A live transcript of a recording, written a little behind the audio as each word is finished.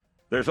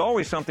There's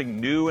always something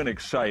new and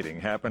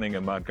exciting happening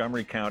in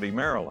Montgomery County,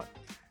 Maryland.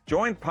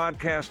 Join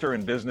podcaster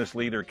and business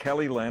leader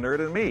Kelly Leonard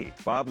and me,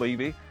 Bob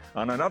Levy,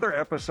 on another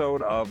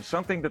episode of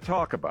Something to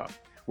Talk About,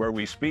 where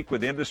we speak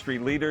with industry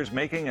leaders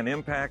making an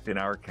impact in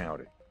our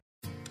county.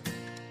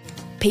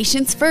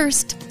 Patients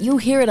first. You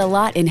hear it a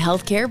lot in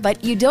healthcare,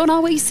 but you don't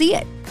always see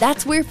it.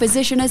 That's where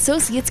physician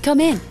associates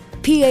come in.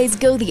 PAs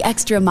go the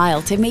extra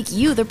mile to make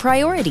you the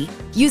priority,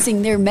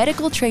 using their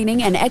medical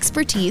training and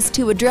expertise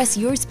to address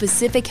your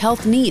specific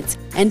health needs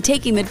and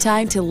taking the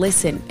time to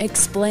listen,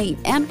 explain,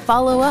 and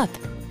follow up.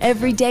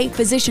 Every day,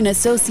 physician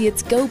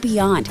associates go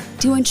beyond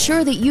to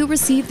ensure that you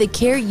receive the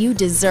care you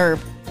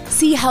deserve.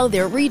 See how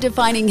they're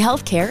redefining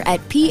healthcare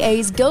at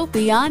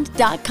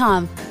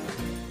PAsGoBeyond.com.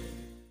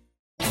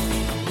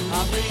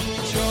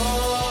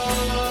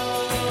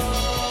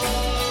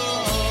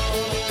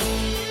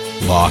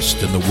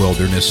 Lost in the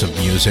wilderness of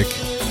music?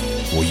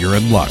 Well, you're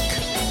in luck.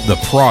 The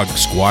Prog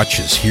Squatch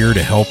is here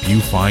to help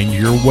you find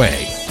your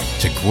way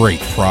to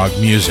great prog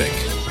music.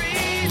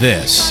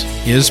 This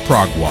is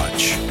Prog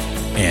Watch,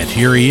 and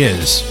here he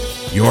is,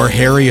 your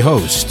hairy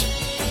host,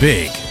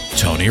 Big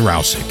Tony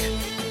Rousick.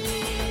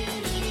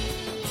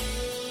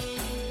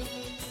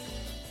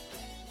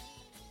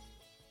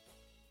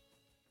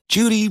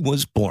 Judy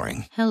was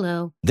boring.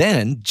 Hello.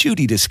 Then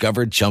Judy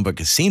discovered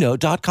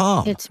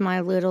ChumbaCasino.com. It's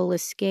my little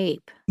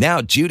escape.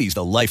 Now Judy's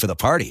the life of the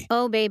party.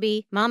 Oh,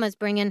 baby, mama's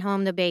bringing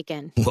home the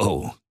bacon.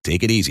 Whoa,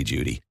 take it easy,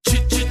 Judy.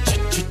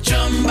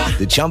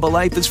 The Chumba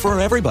life is for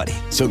everybody.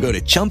 So go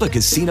to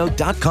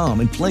ChumbaCasino.com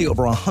and play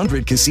over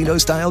 100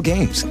 casino-style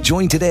games.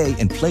 Join today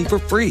and play for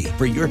free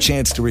for your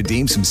chance to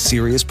redeem some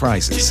serious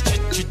prizes.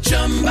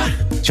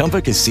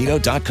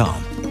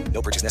 ChumbaCasino.com.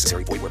 No purchase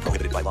necessary. Void where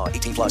prohibited by law.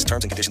 18 plus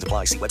terms and conditions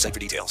apply. See website for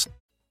details.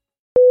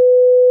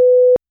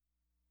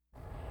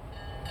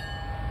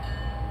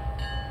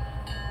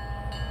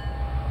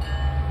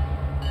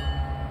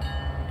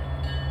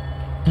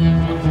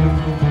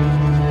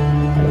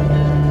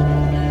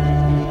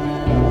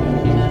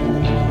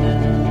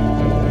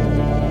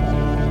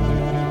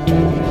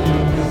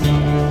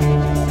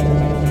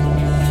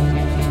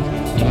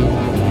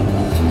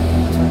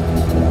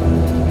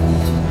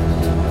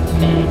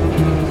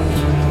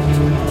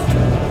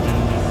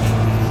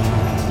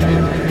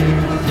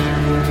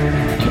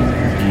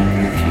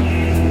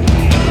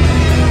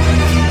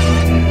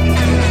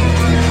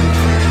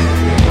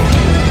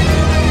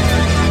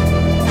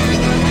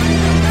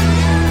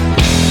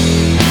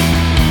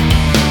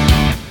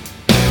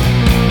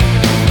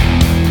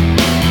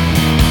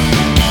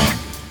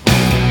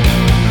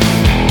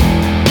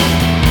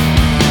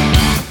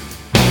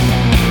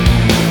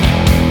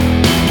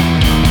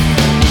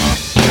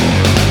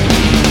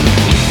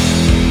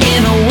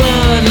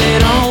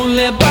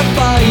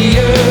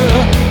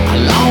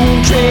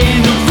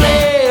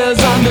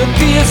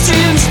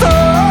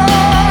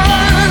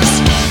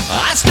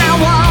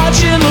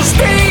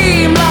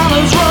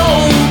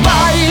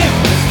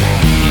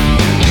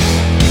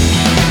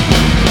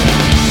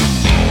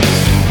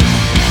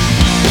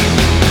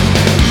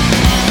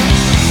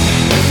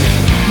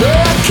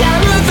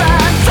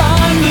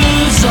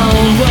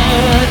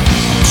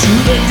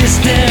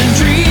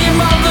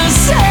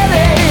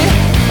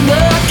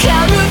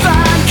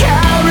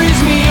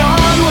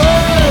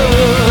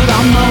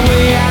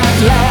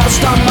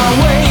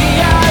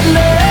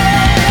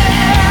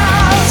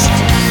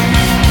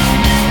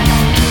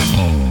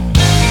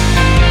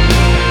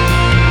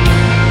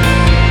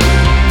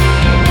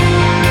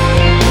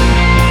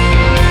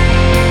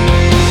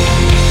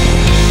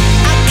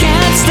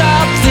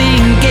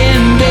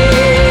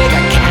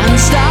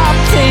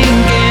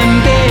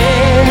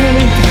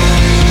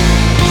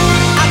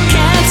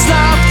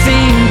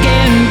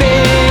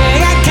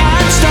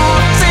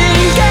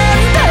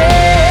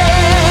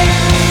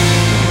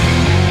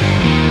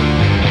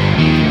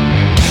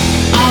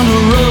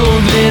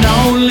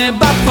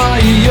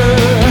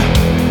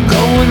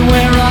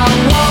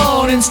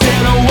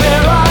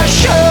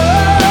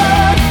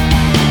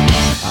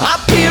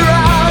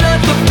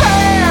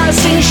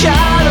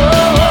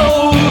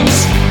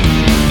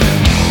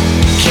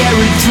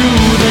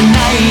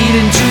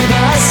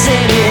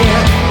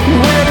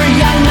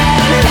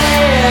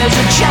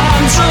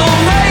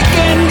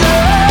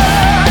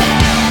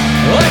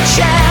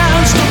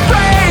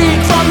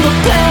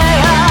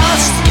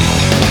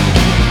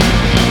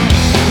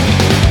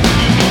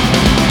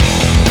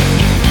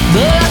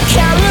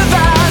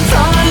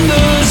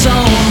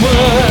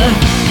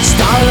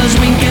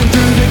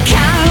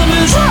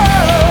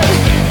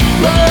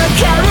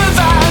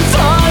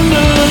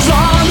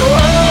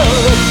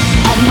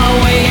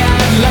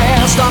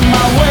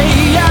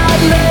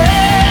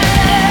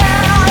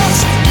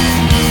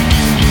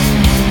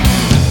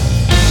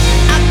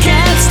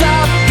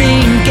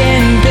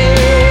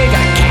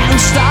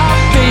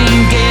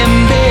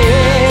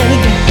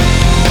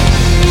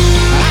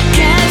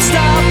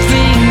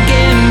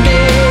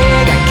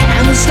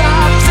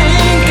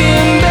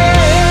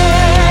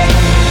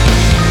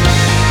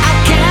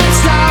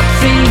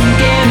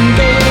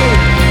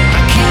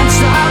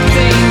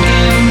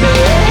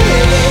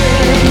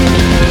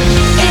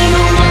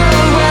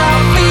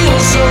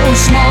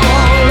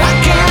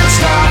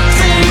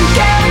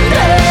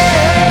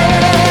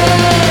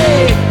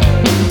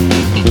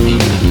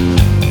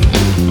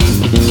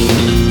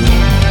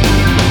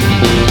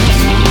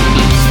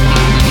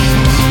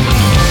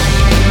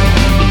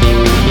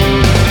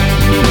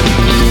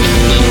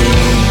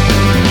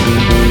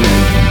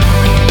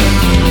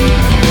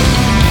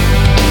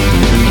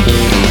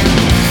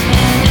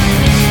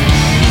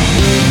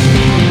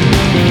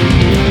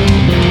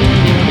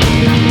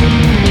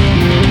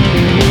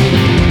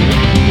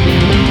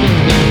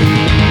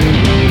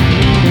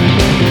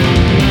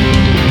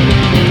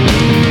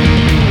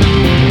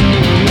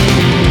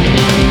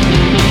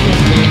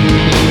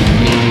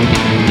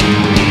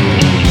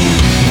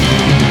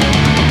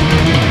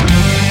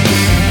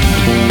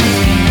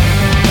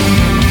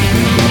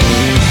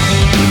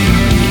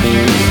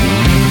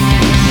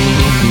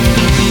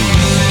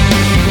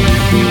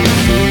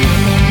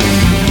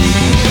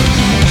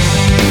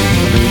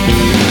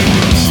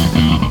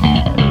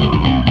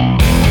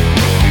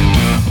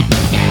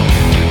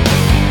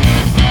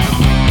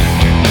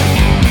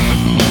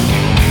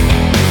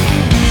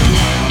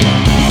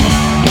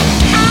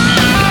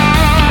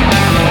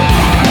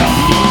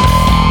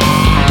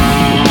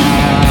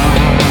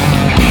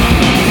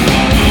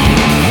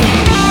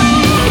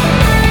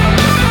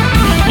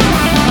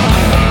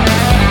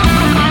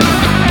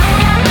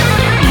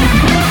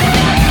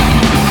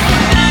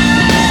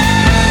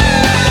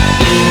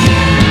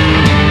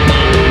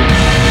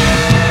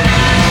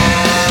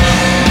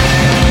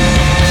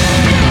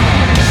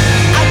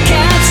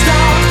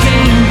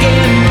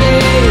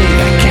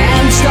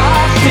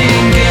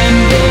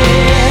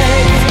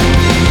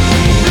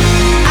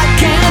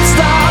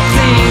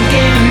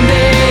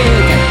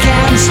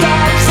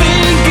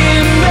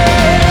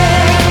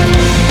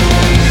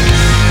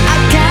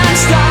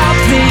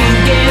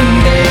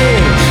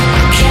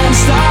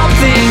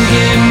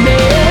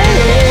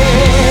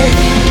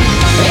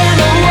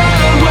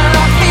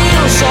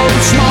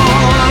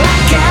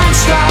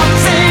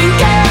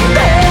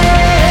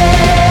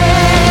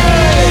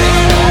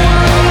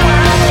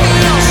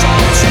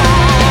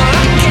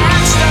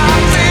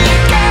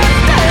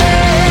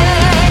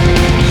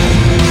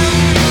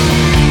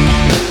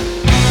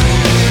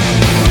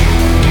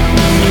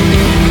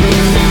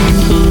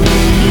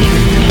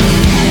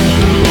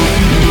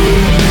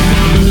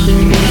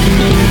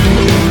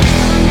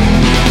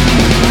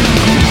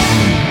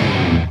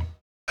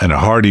 And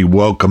a hearty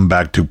welcome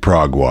back to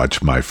Prog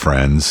Watch, my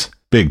friends.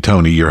 Big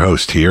Tony, your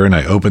host here, and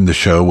I opened the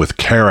show with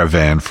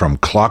Caravan from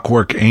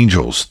Clockwork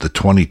Angels, the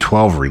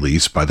 2012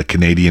 release by the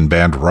Canadian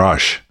band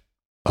Rush.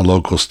 A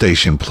local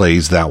station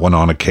plays that one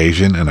on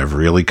occasion, and I've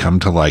really come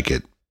to like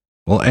it.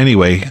 Well,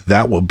 anyway,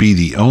 that will be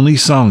the only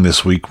song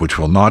this week which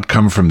will not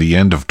come from the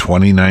end of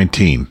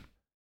 2019.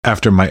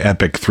 After my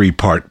epic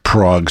 3-part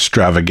prog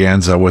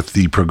extravaganza with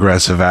the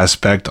progressive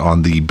aspect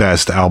on the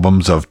best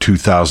albums of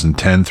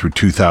 2010 through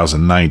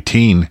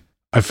 2019,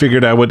 I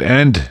figured I would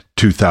end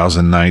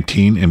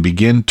 2019 and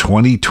begin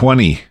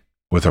 2020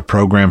 with a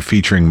program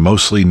featuring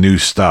mostly new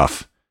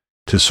stuff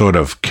to sort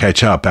of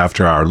catch up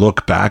after our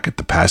look back at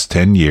the past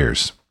 10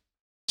 years.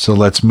 So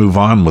let's move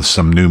on with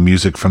some new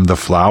music from the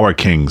Flower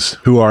Kings,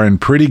 who are in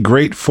pretty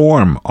great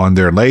form on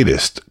their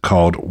latest,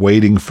 called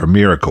Waiting for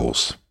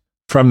Miracles.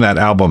 From that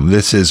album,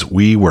 this is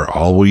We Were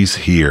Always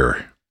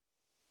Here.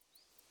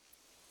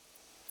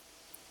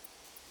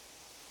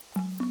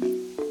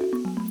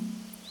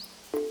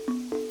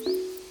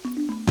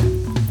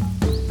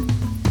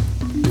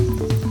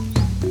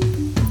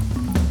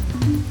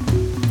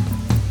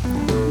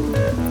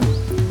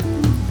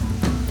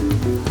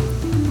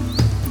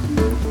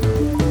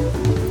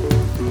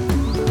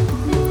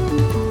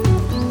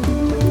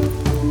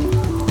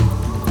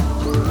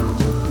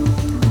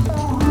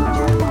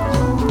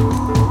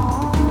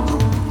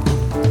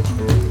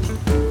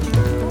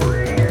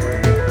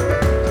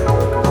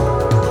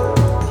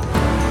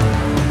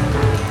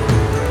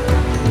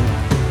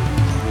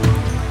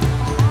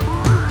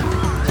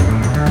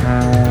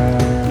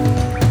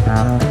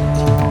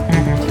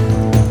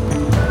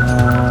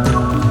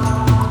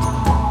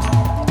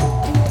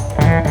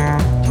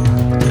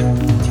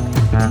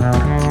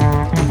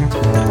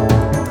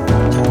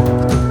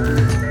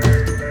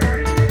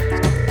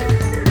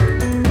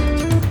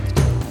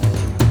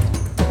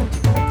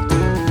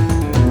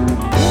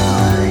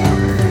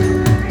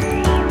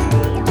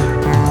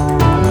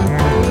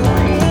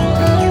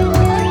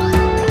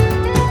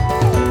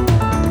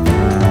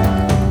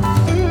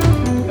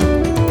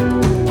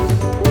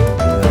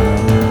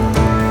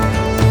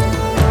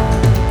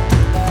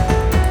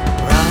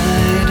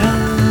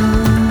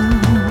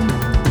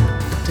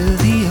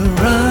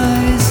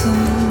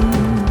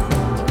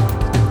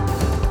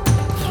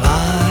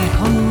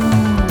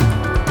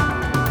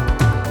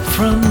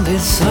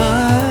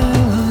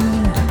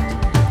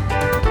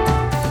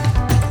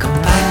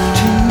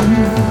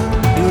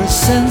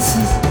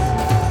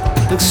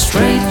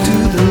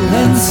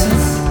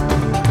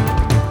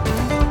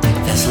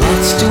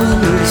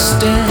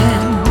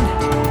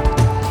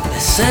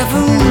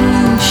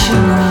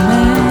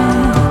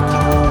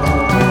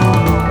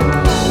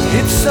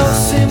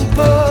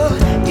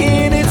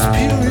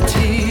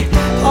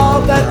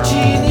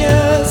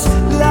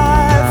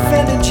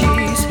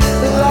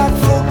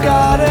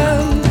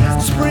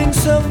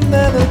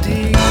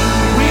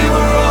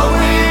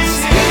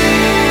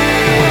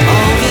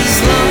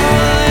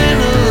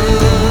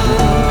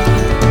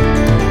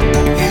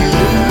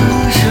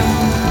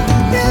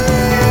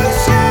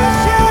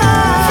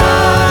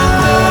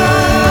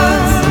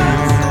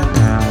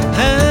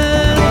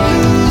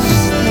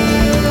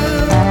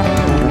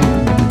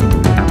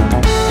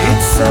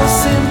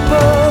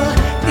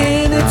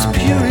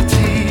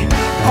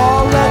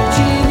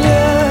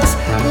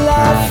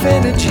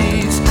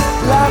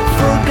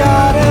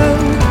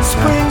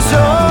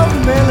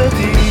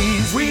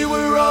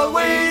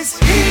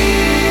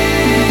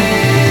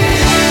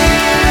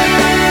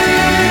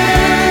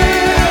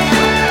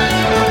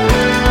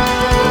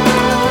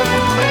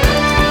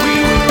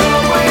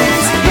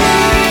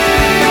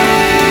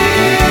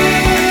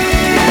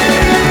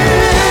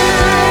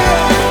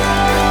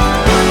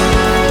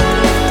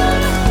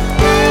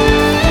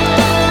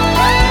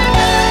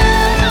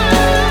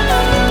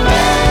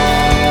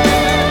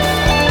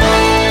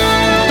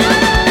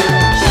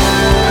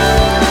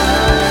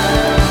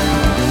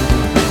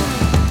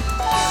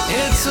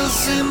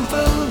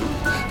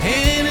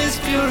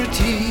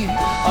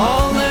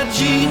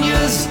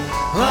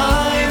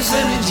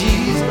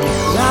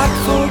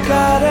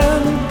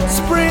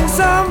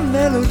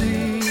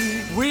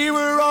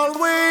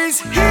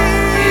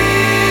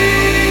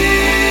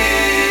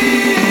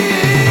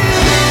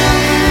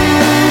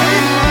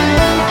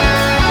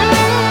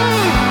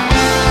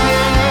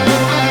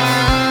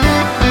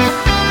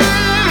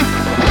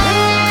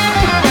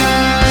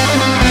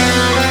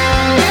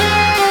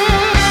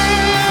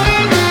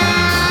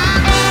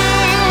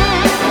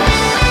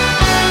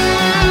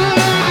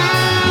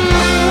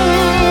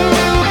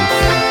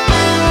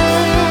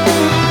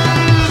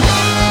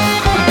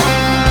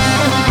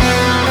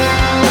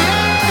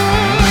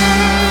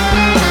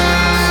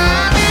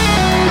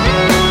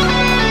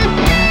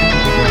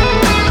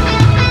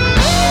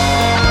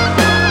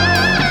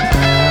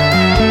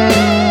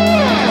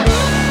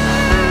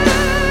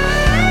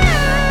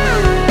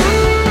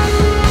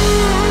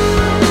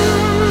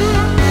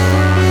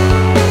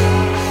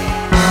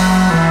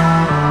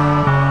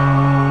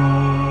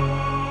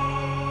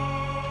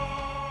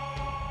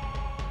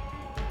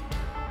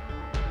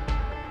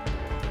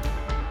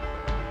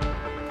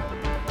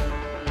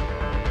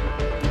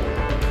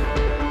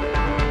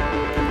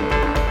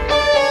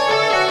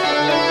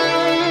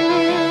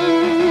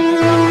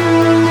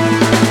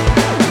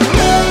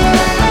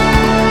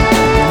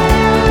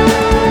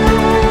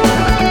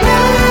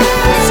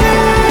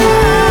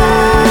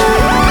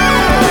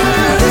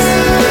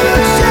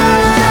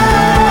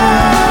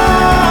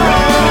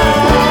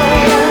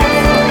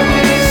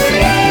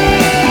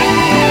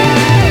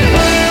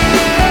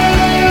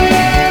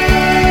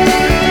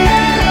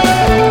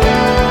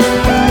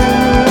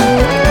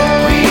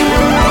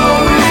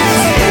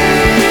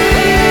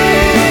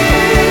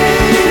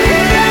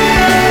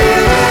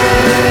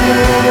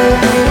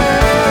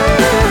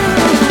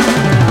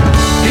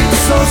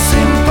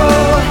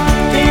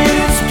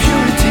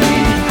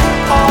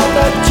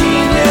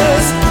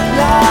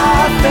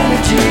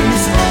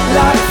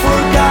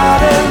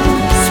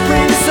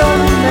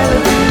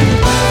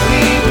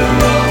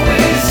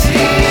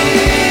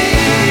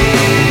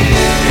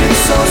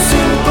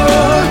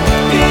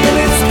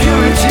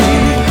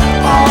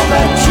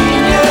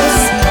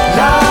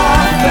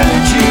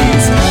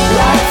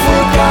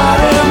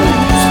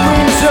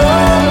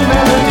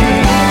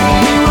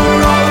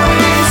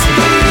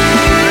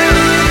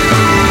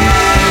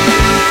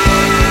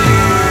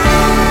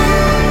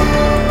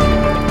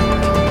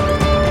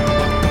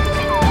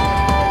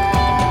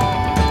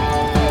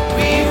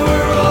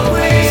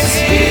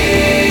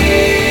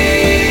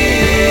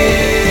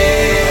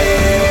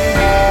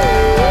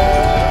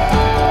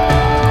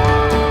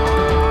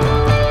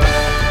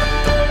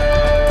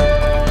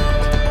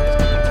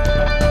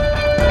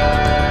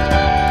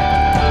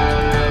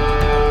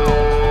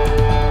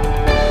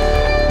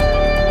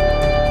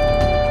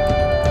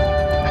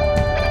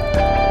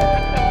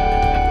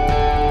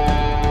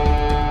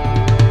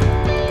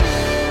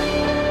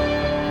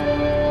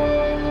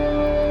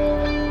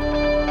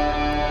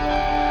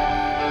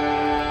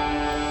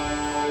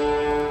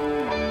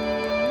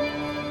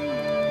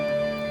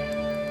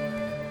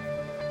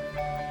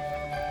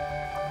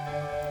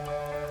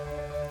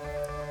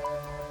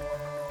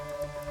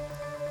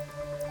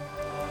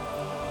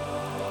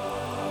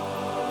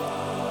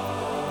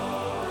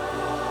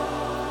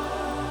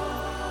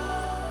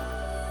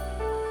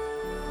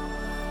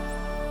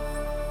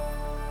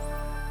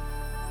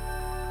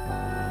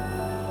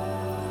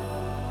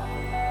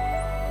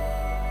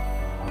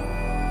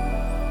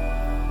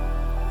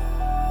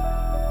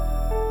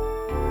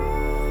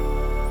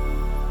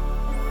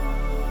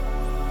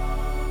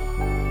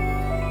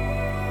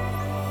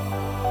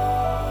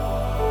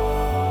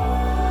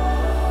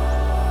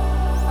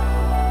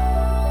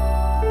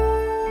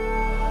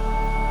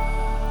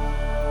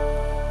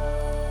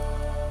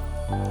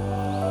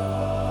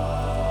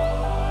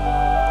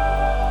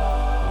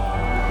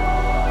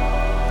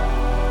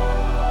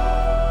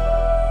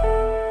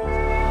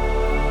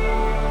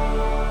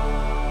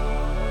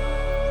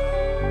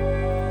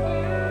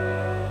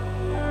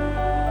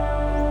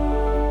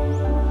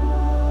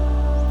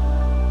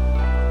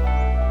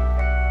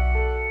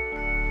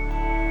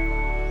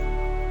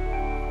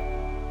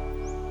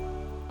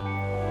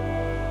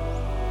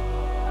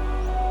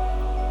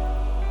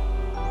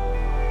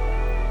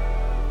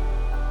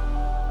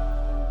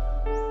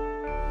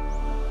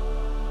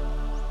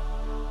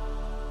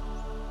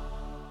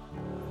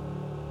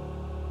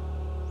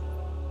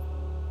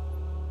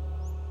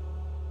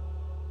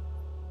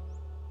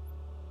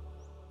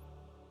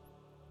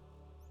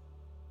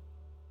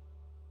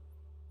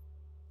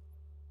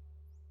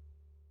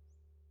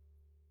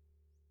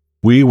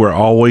 We Were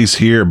Always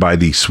Here by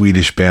the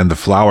Swedish band The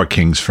Flower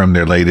Kings from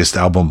their latest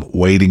album,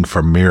 Waiting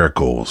for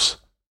Miracles.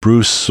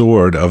 Bruce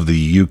Sword of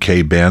the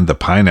UK band The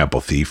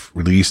Pineapple Thief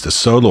released a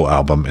solo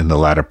album in the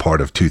latter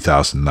part of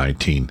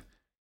 2019.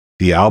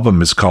 The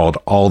album is called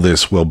All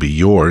This Will Be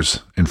Yours,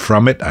 and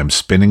from it I'm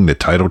spinning the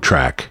title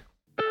track.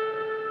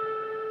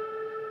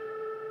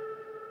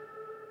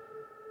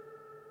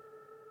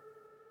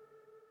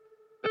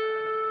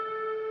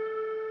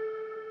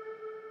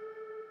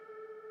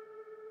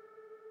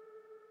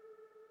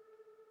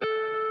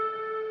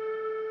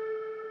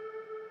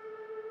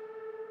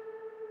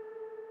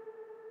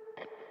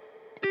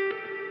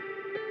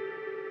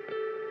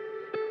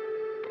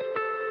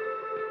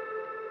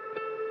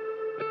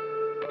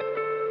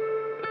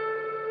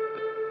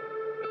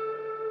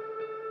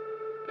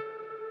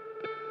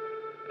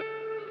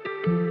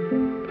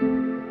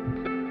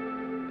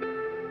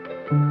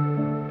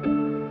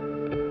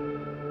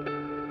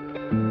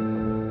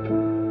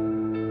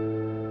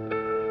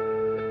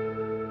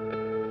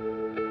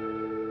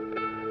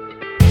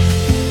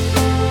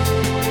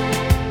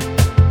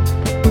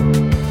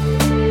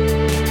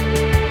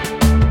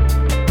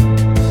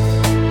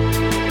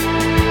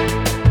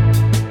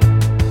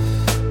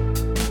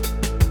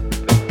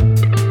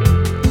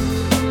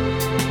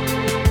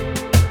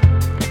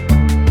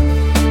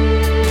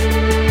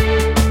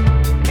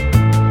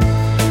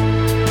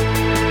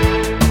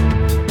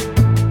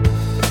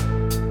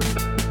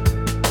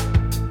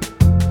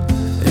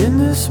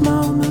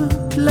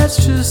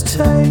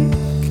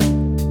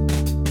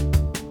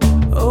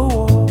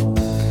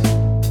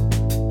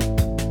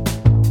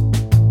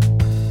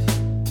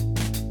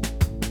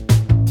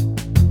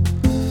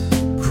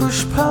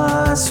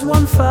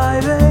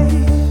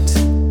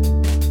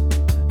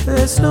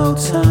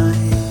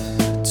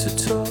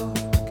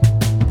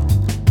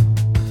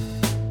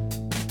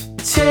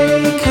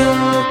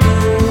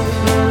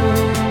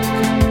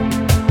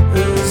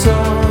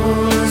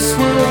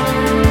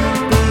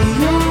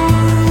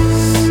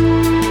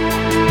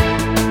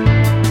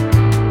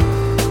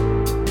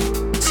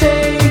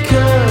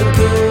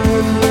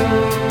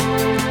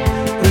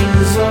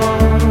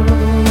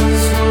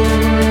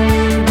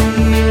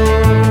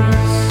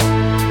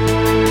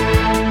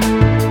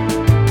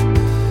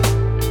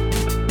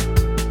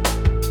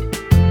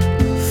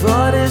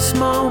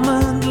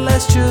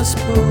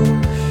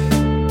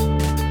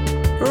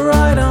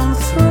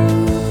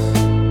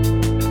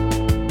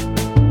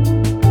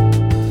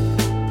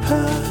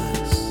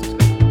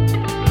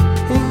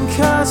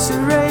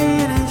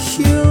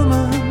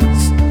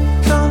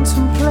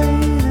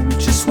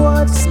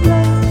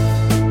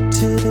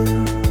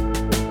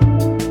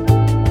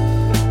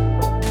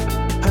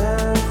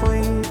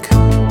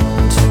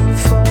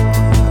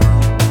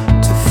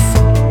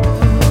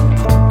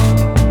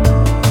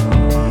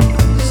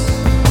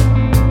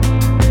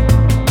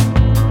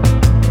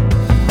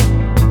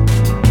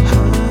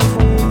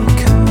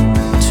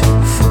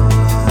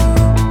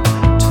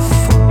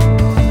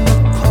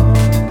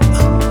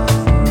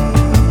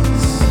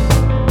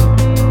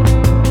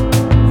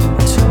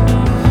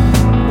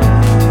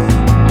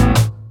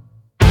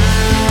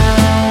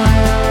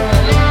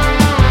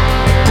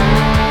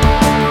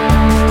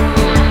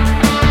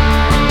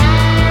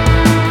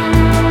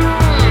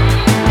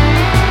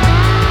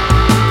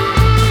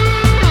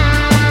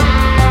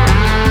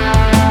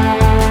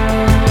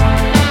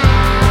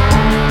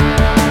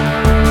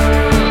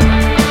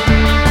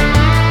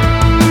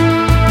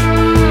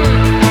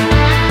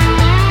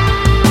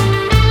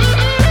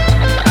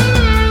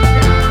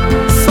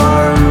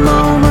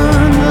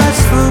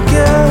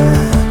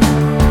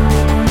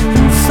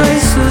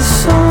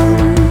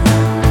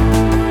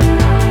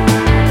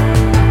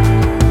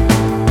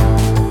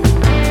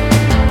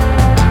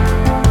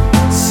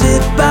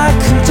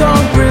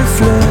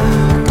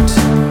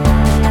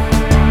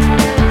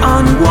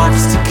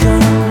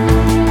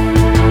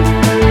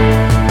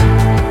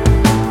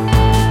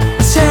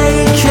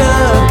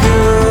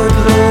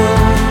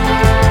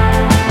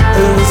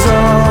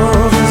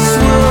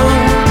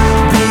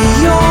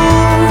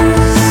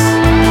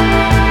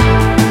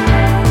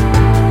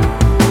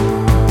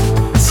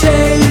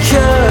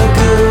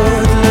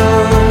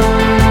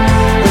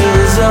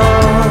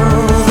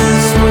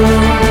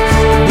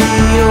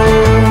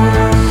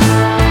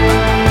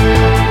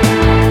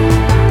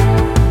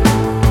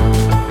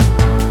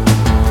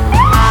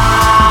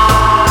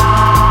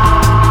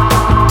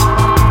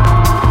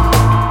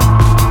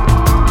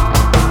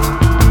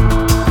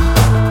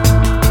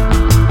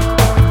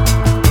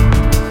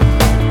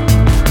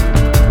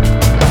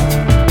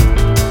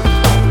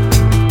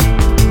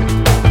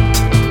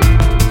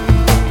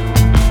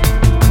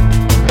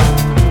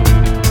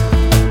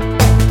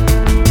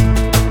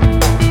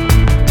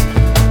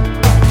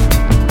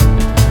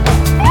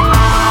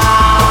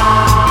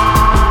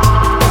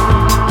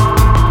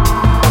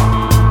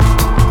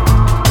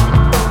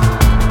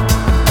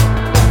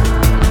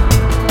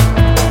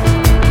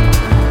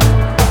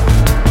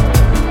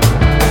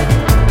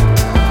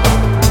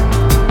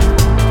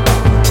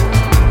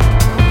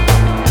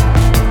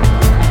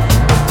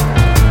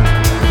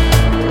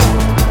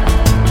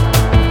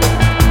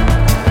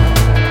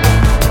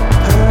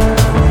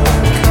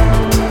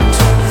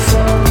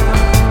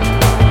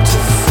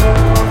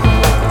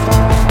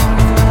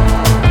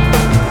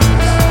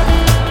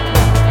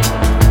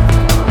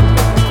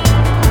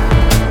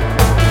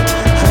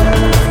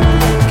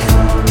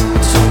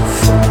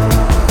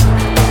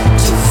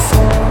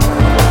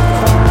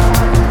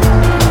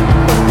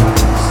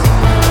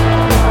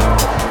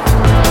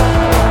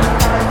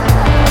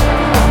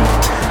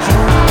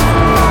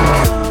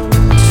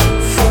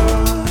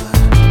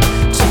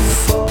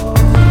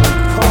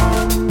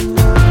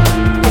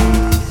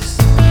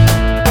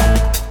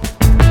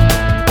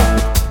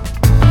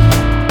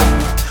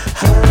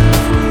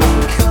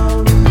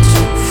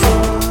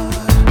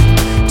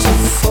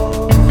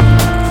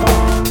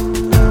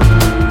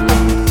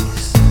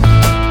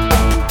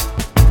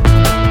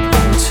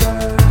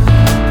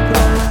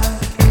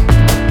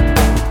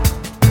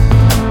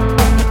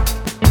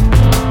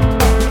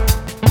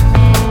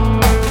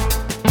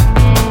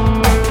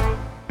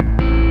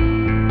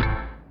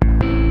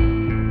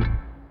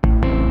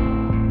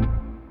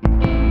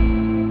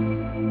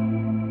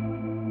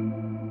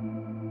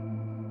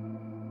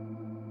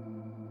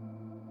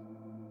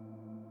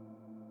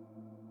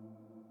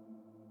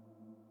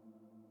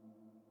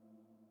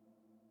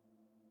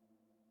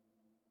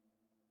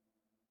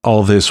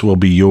 All This Will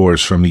Be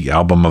Yours from the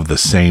album of the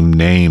same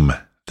name,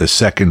 the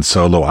second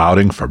solo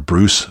outing for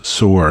Bruce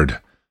Sword,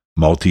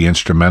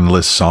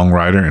 multi-instrumentalist,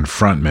 songwriter, and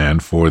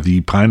frontman for The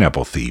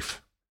Pineapple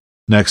Thief.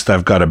 Next,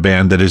 I've got a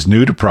band that is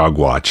new to Prog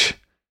Watch.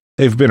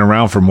 They've been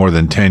around for more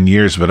than 10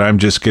 years, but I'm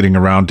just getting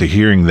around to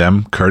hearing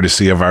them,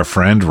 courtesy of our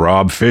friend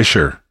Rob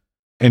Fisher.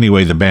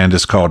 Anyway, the band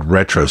is called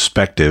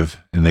Retrospective,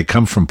 and they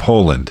come from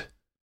Poland.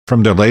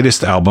 From their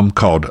latest album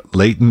called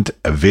Latent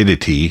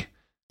Avidity,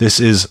 this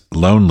is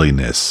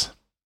Loneliness.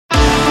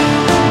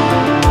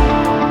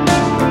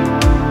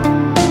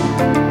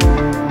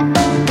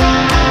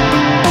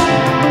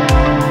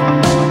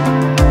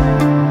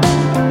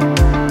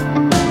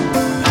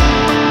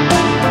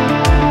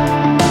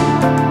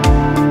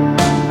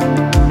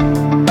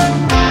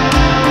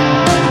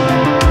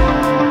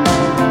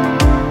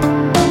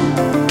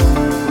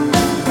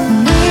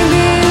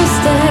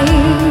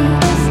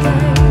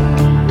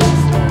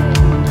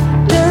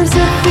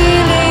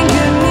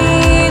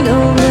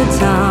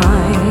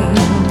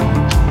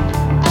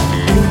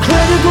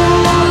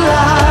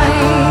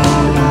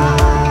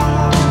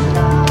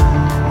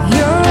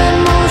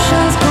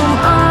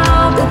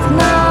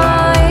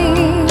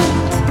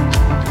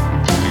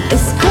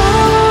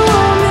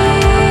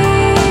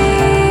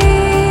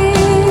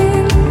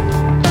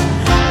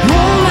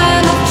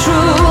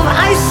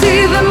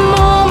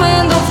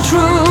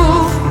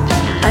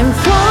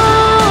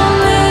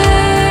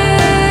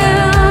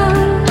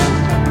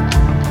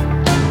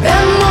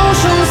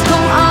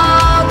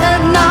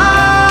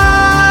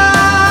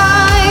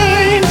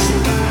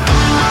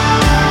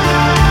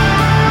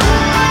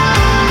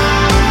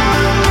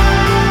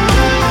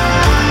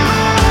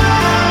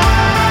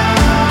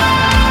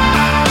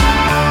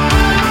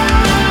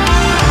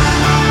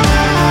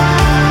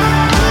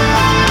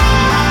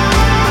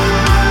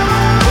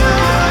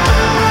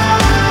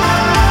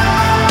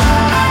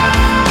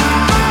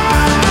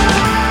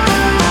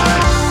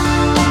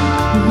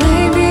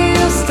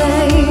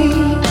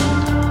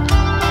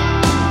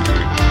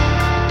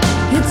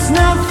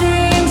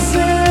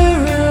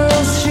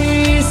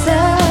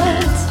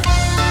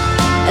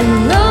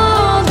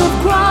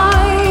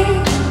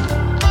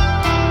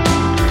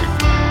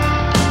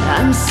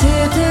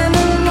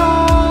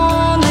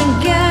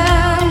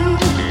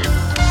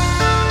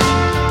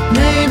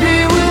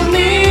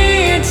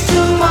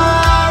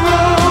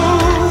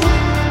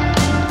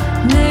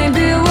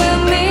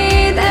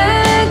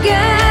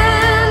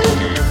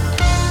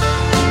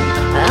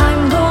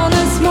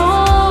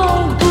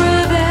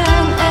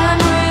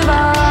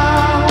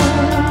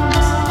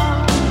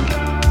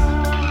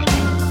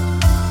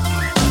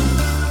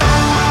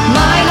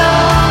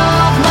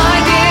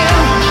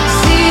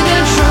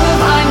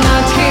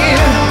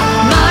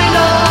 My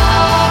love,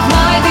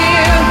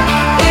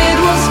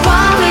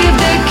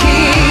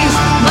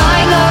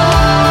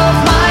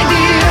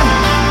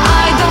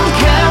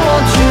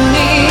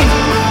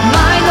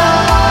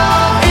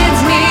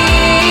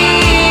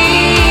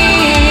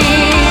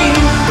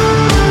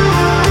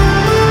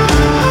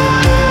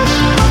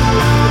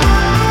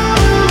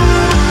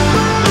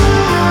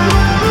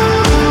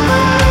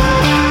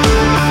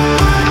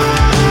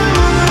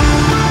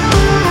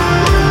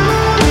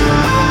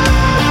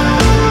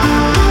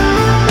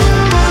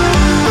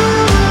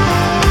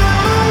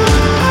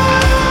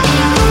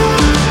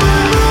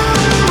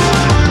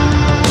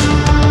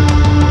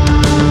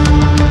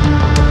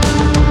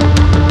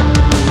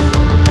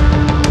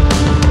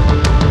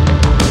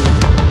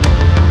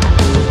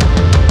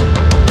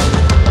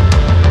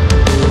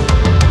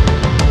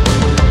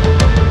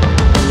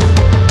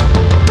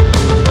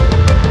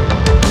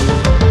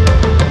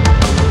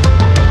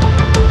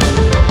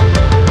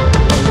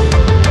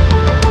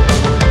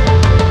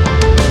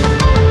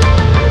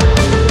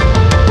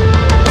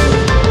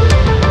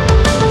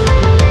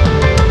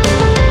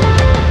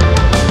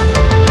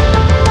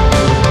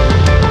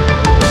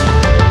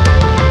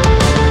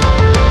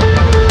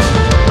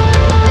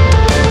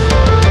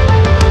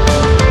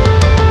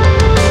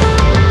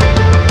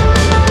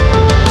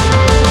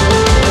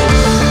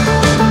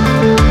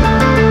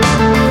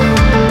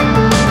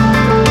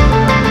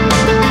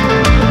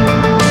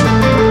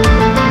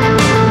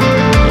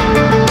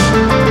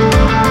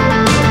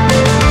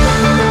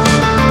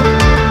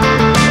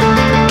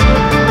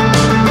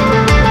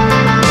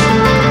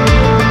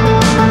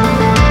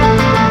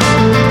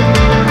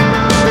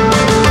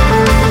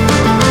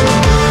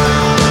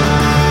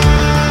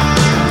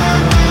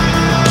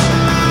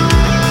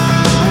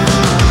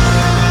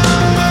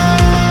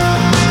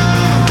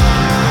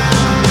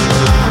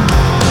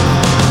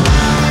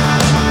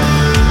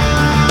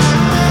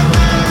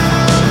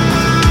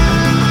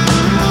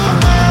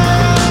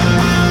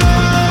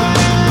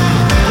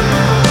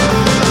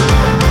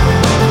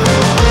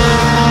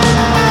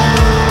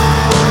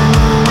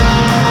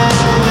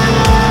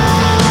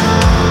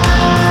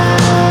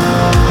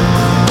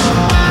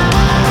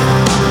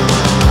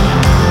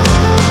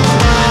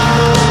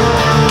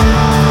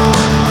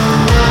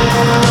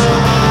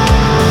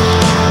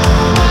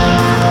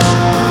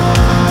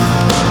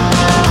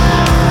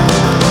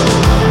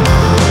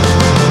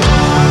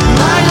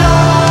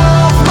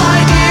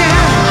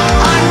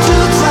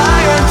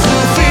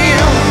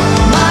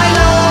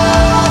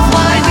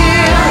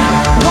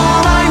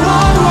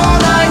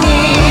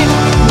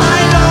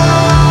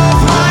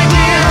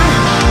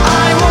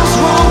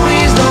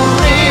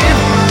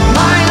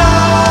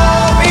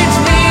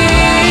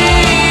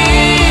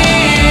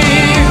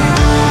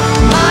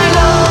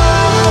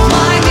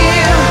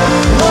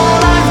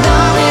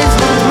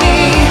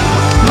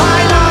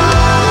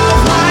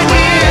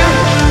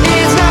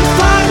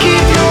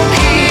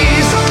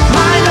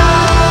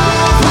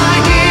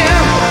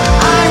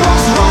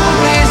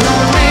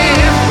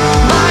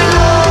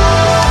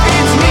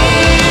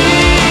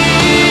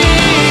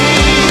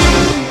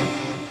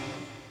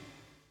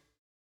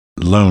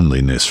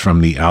 Loneliness from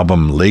the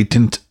album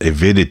Latent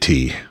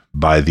Avidity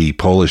by the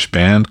Polish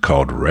band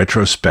called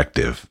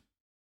Retrospective.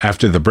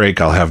 After the break,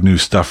 I'll have new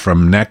stuff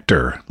from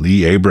Nectar,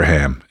 Lee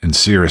Abraham, and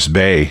Cirrus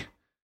Bay.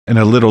 And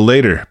a little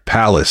later,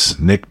 Palace,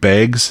 Nick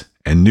Beggs,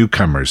 and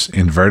newcomers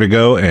in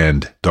Vertigo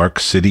and Dark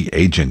City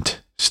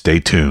Agent. Stay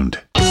tuned.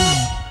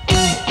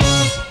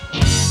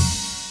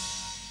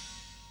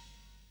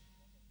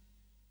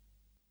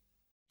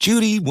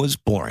 Judy was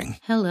boring.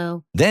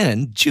 Hello.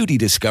 Then Judy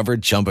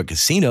discovered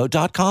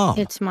ChumbaCasino.com.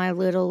 It's my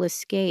little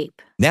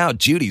escape. Now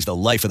Judy's the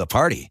life of the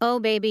party. Oh,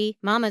 baby,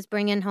 mama's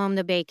bringing home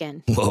the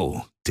bacon.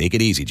 Whoa, take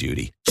it easy,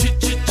 Judy.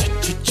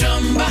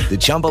 The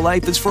Chumba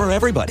life is for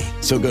everybody.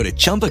 So go to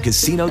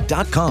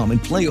ChumbaCasino.com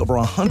and play over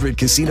 100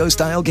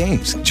 casino-style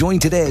games. Join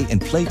today and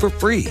play for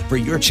free for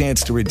your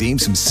chance to redeem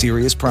some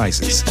serious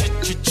prizes.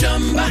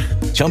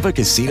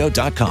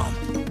 ChumbaCasino.com.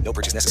 No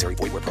purchase necessary.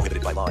 Void where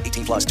prohibited by law.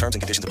 18 plus terms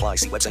and conditions apply.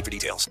 See website for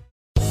details.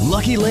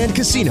 Lucky Land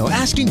Casino,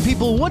 asking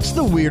people, what's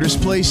the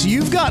weirdest place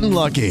you've gotten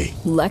lucky?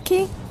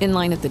 Lucky? In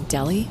line at the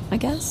deli, I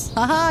guess?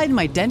 Aha, in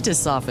my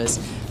dentist's office.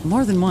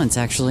 More than once,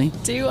 actually.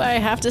 Do I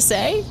have to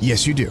say?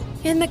 Yes, you do.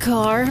 In the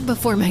car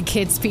before my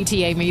kids'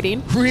 PTA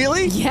meeting.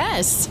 Really?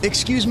 Yes.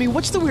 Excuse me,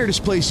 what's the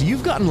weirdest place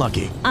you've gotten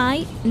lucky?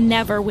 I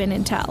never win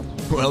and tell.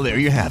 Well, there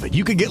you have it.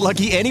 You can get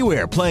lucky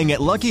anywhere, playing at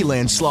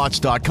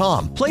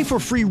LuckyLandSlots.com. Play for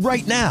free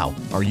right now.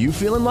 Are you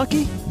feeling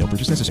lucky? No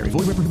purchase necessary.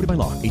 Void where prohibited by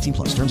law. 18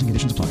 plus. Terms and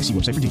conditions apply. See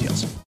website for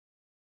details.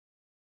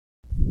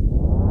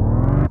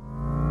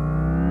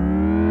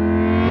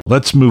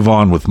 Let's move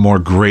on with more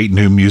great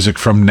new music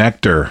from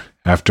Nectar.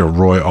 After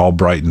Roy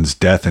Albrighton's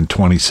death in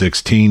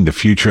 2016, the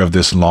future of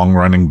this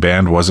long-running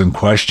band was in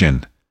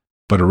question.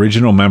 But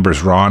original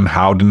members Ron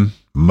Howden,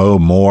 Mo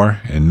Moore,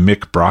 and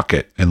Mick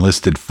Brockett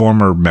enlisted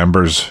former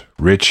members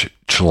Rich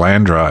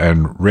Chalandra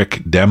and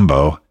Rick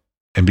Dembo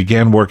and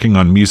began working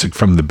on music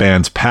from the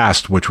band's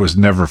past, which was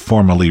never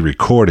formally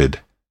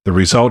recorded. The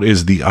result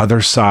is The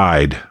Other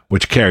Side,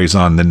 which carries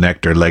on the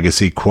Nectar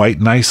legacy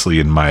quite nicely,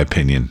 in my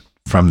opinion.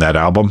 From that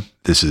album,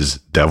 this is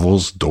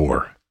Devil's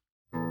Door.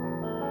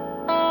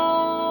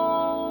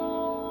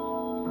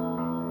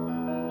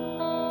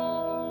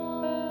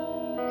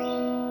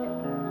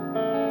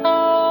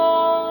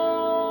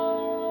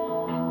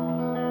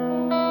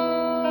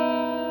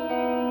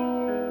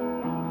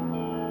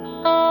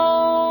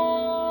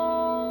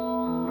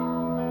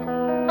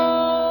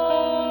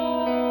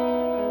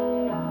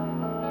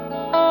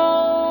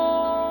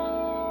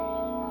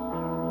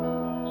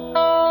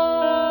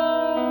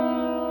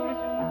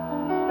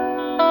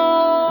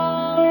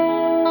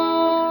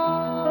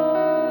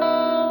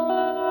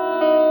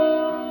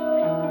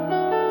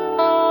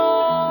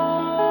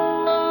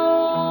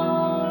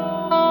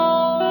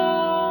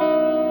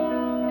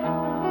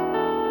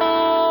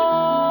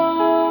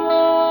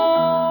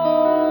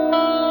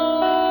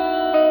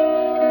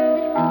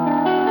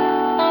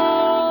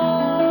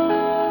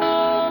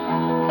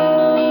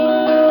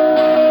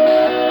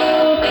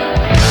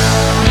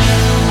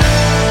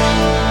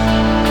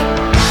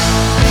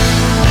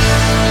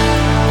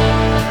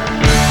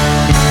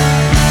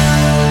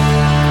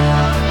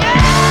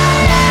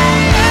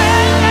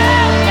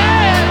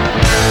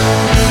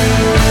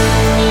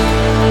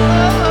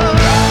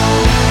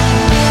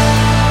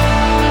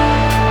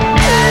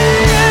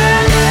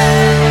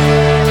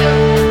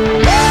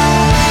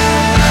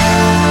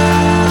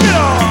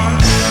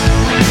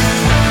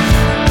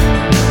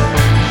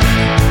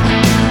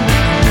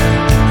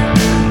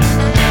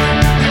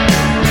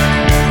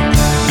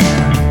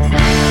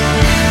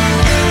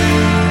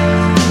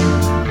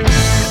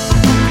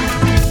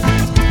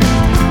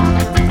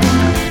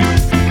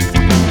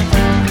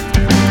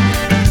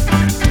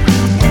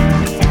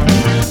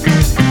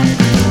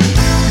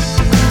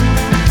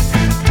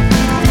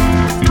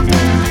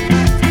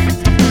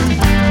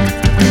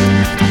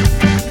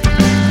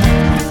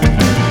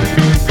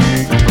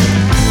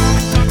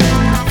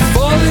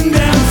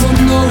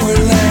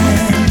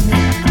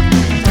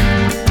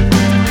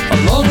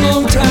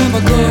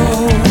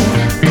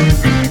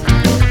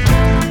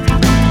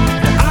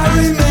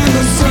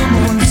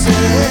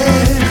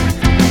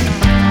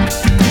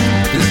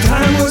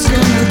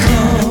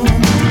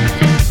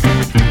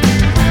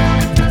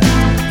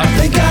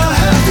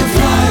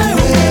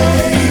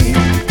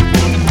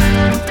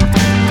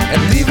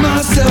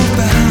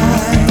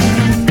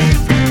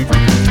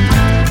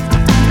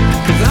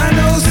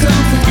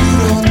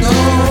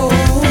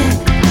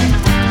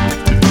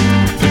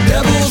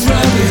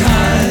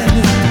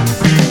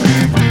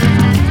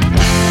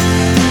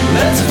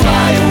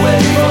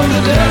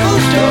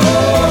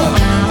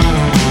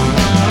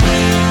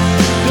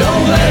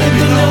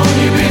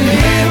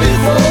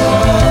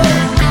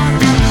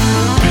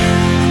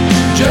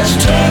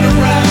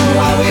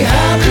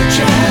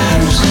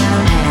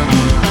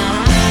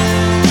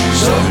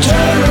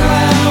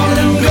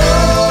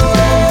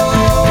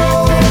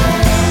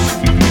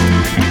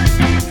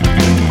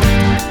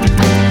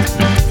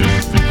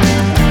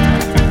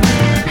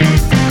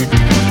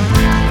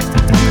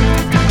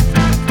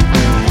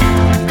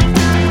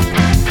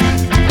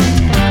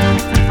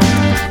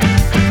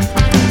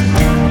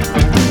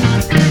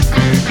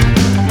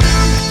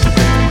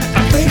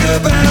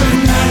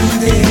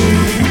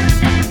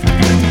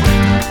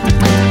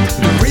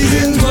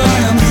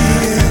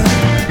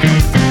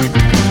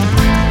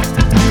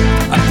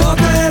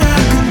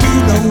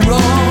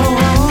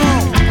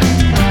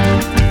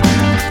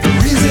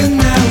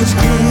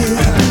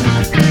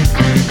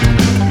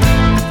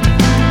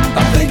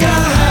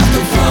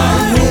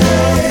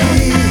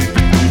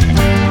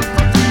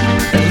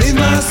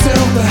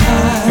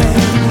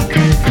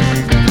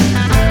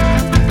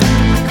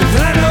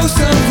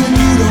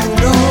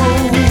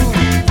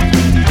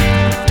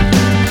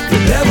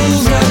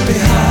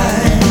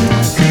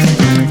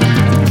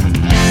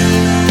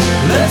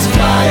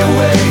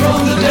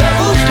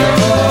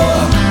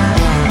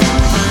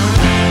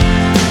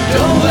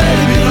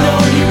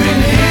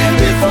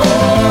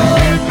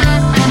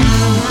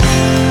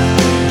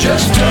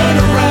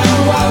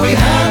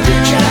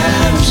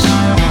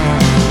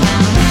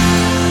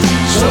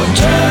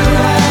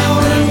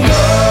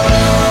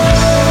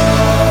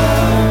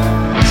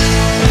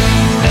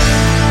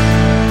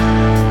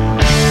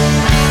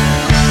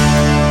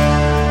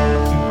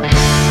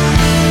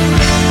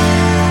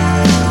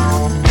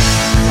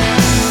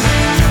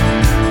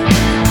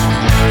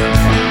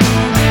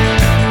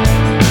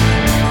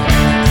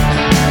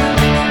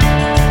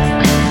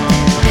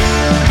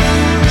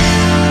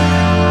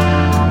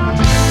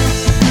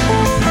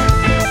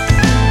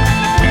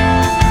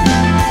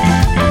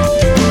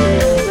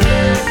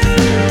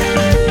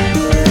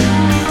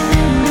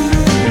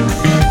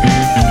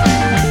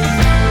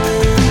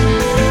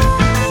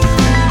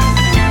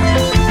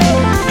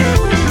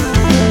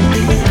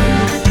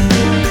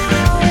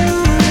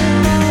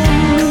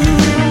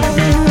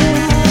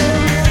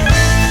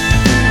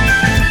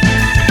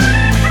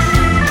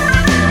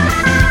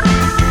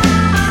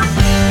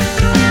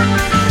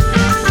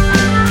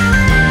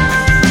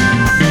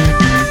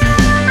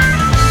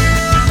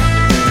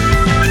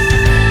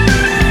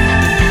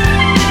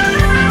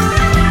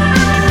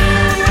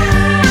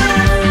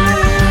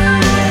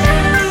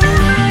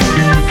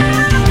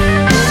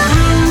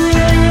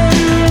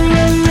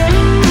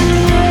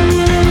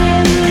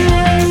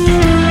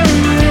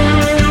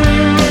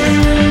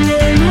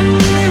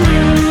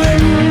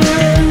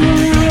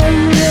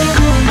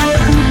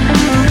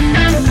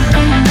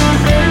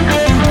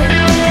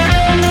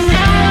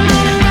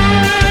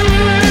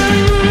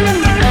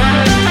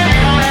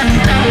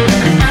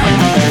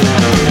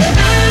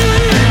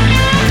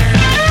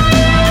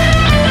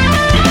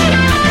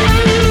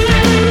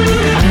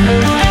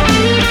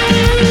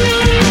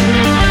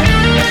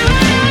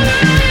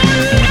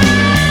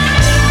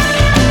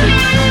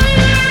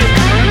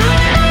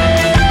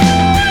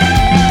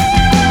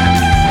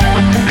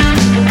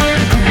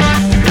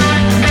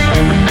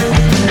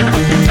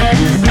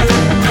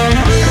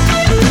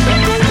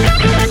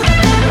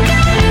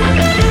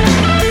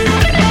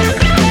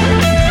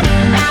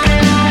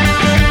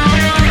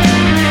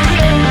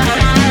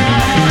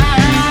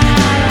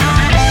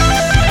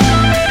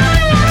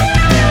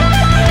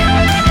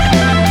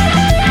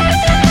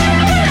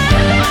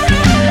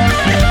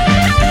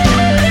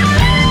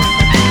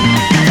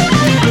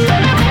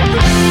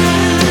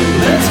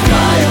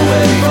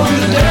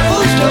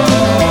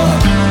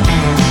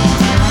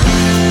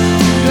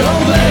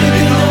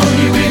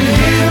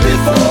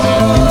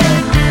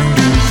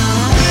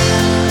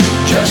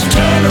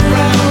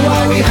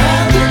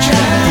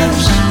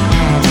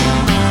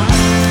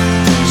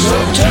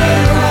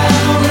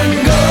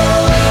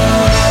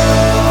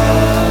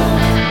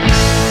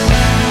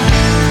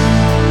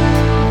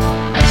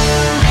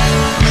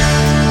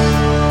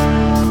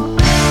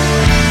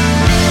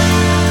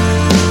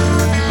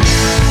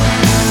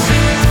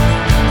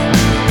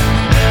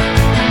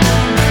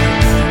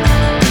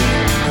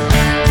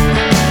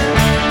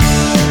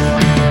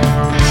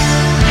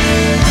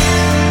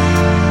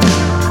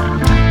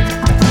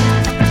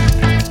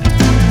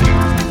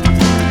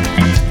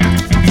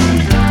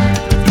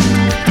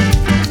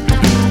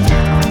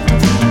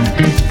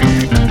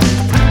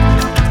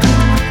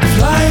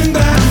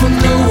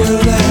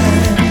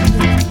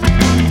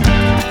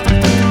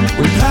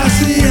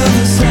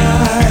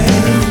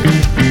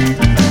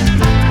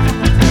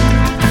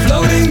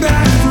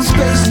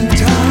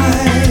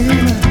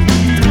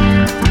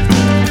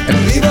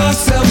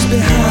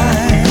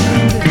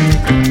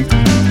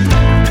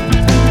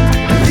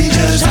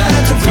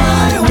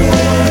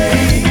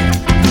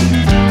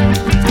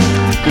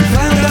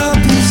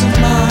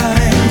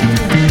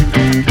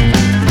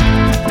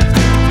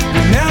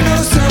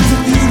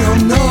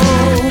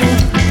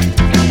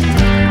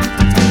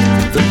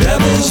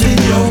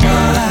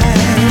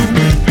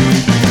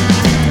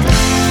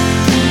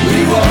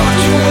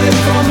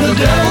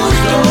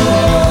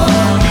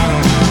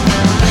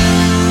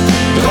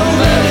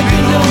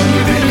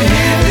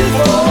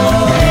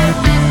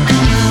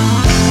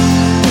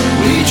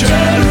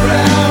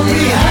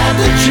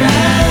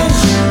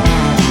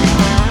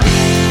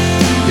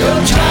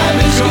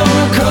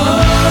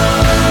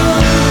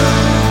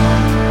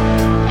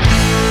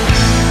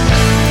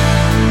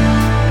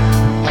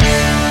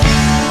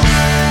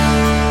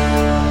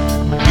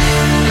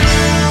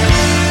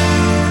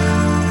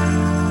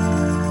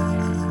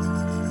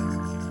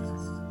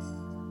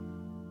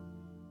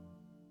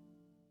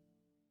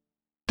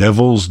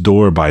 Devil's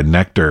Door by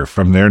Nectar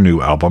from their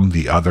new album,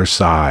 The Other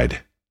Side.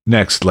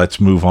 Next, let's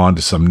move on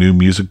to some new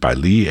music by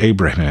Lee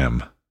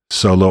Abraham,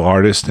 solo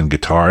artist and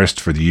guitarist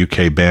for the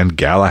UK band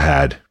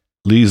Galahad.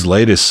 Lee's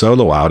latest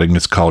solo outing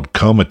is called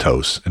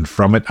Comatose, and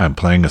from it I'm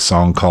playing a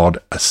song called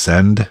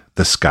Ascend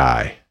the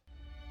Sky.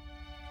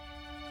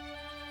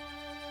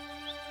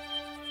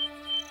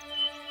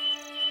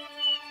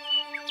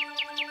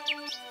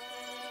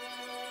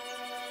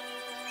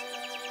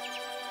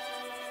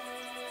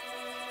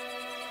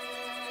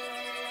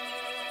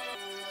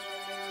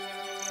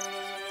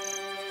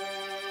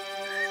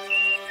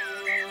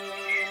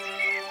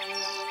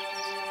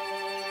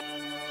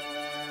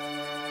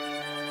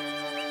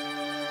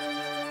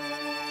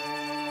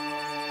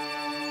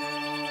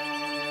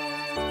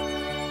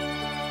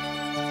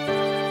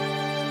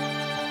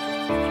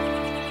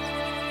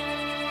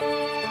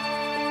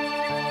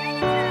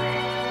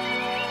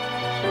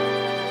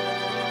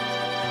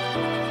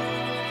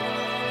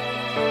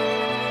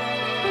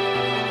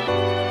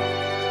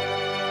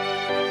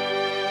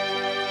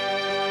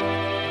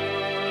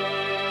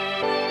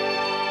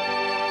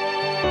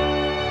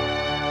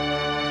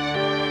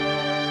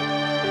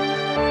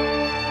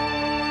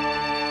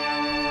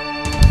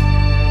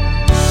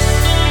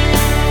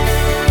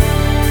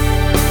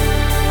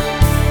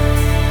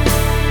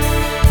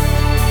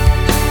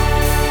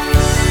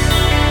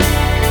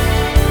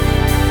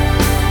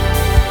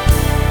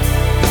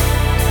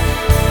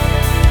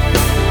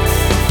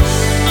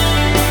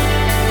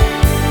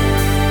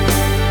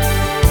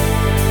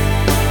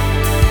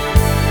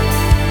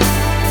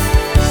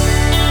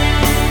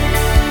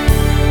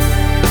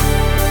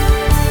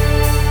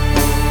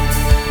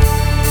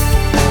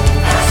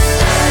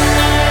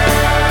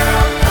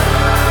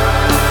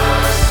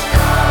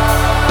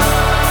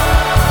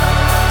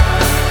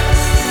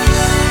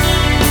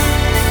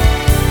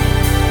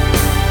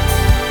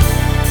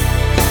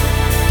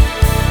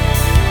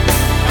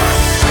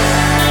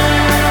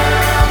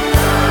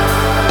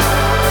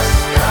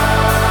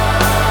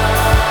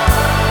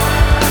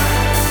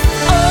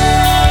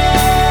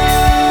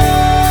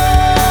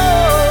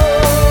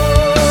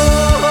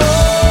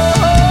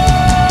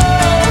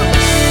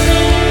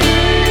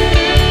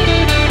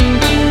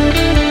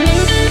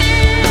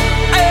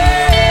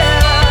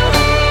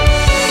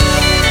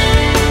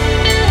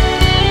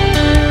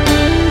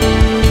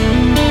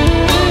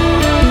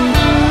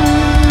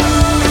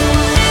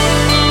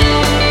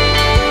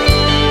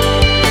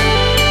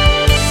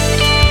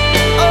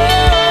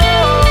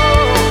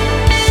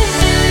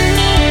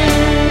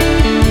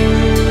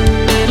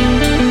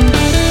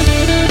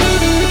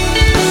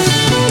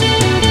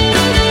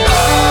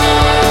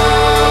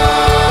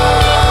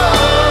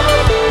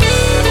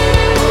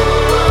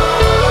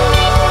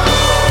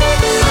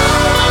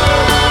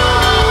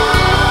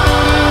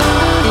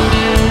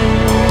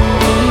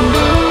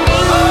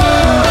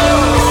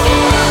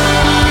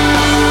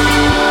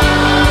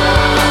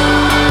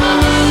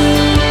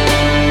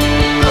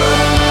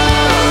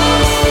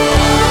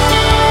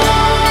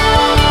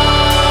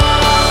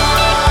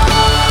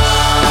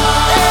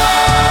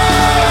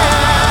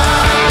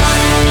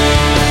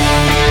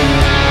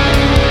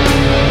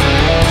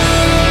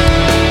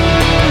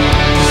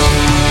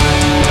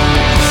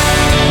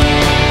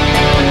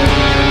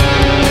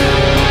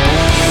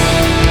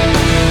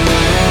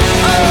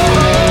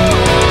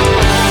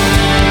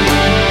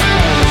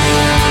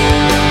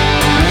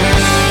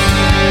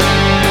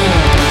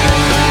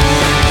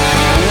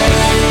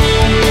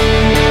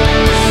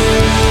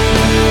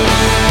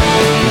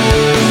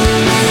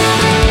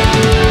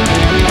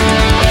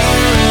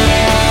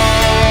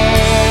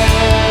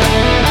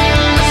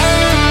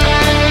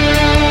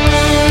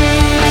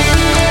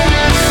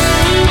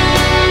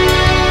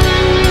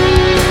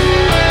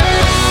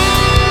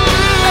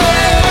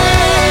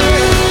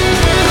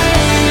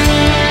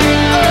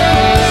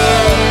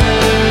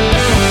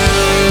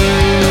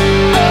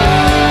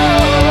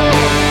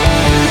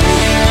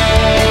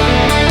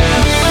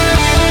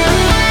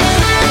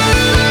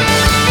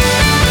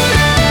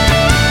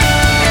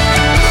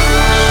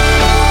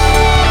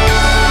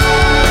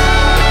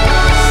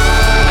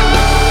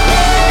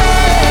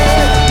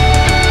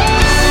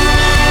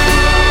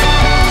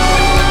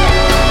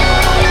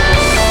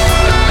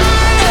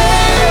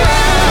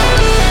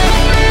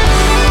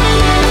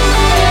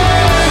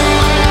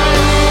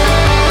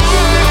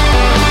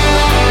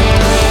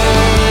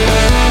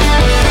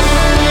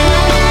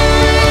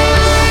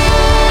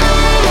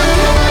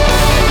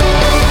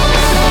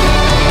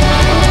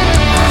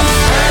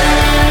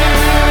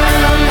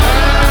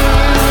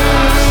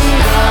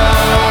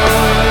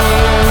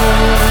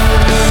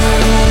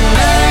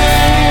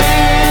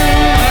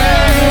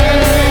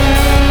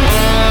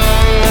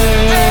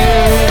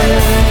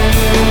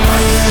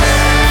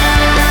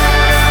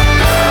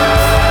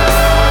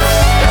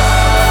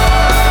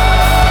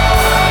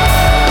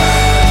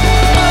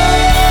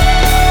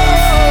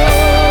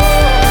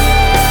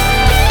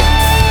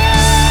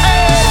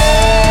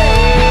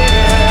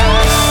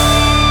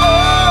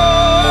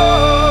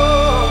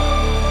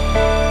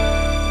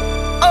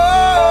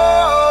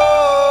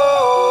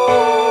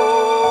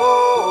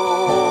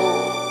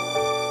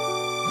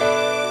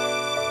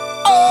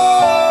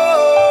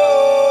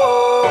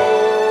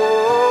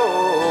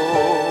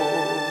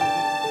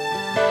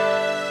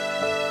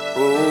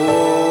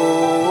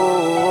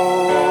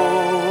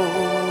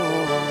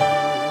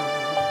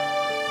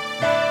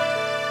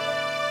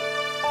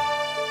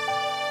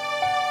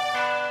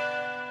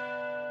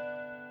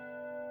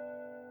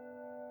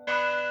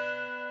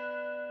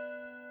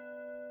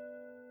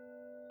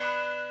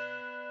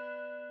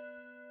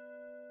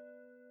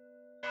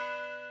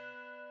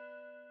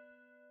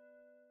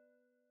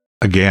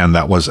 Again,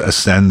 that was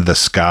Ascend the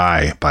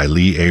Sky by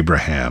Lee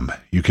Abraham.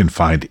 You can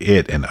find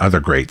it and other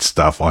great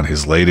stuff on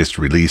his latest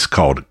release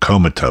called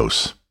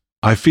Comatose.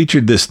 I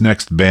featured this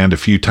next band a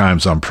few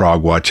times on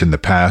Prog Watch in the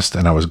past,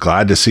 and I was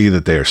glad to see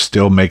that they are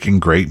still making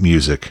great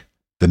music.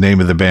 The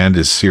name of the band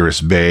is Cirrus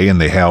Bay, and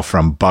they hail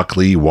from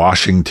Buckley,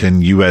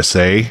 Washington,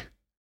 USA.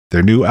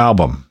 Their new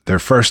album, their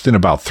first in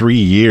about 3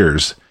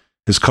 years,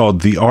 is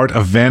called The Art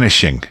of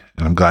Vanishing,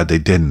 and I'm glad they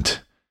didn't.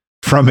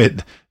 From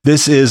it,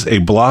 this is A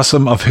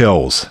Blossom of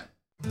Hills.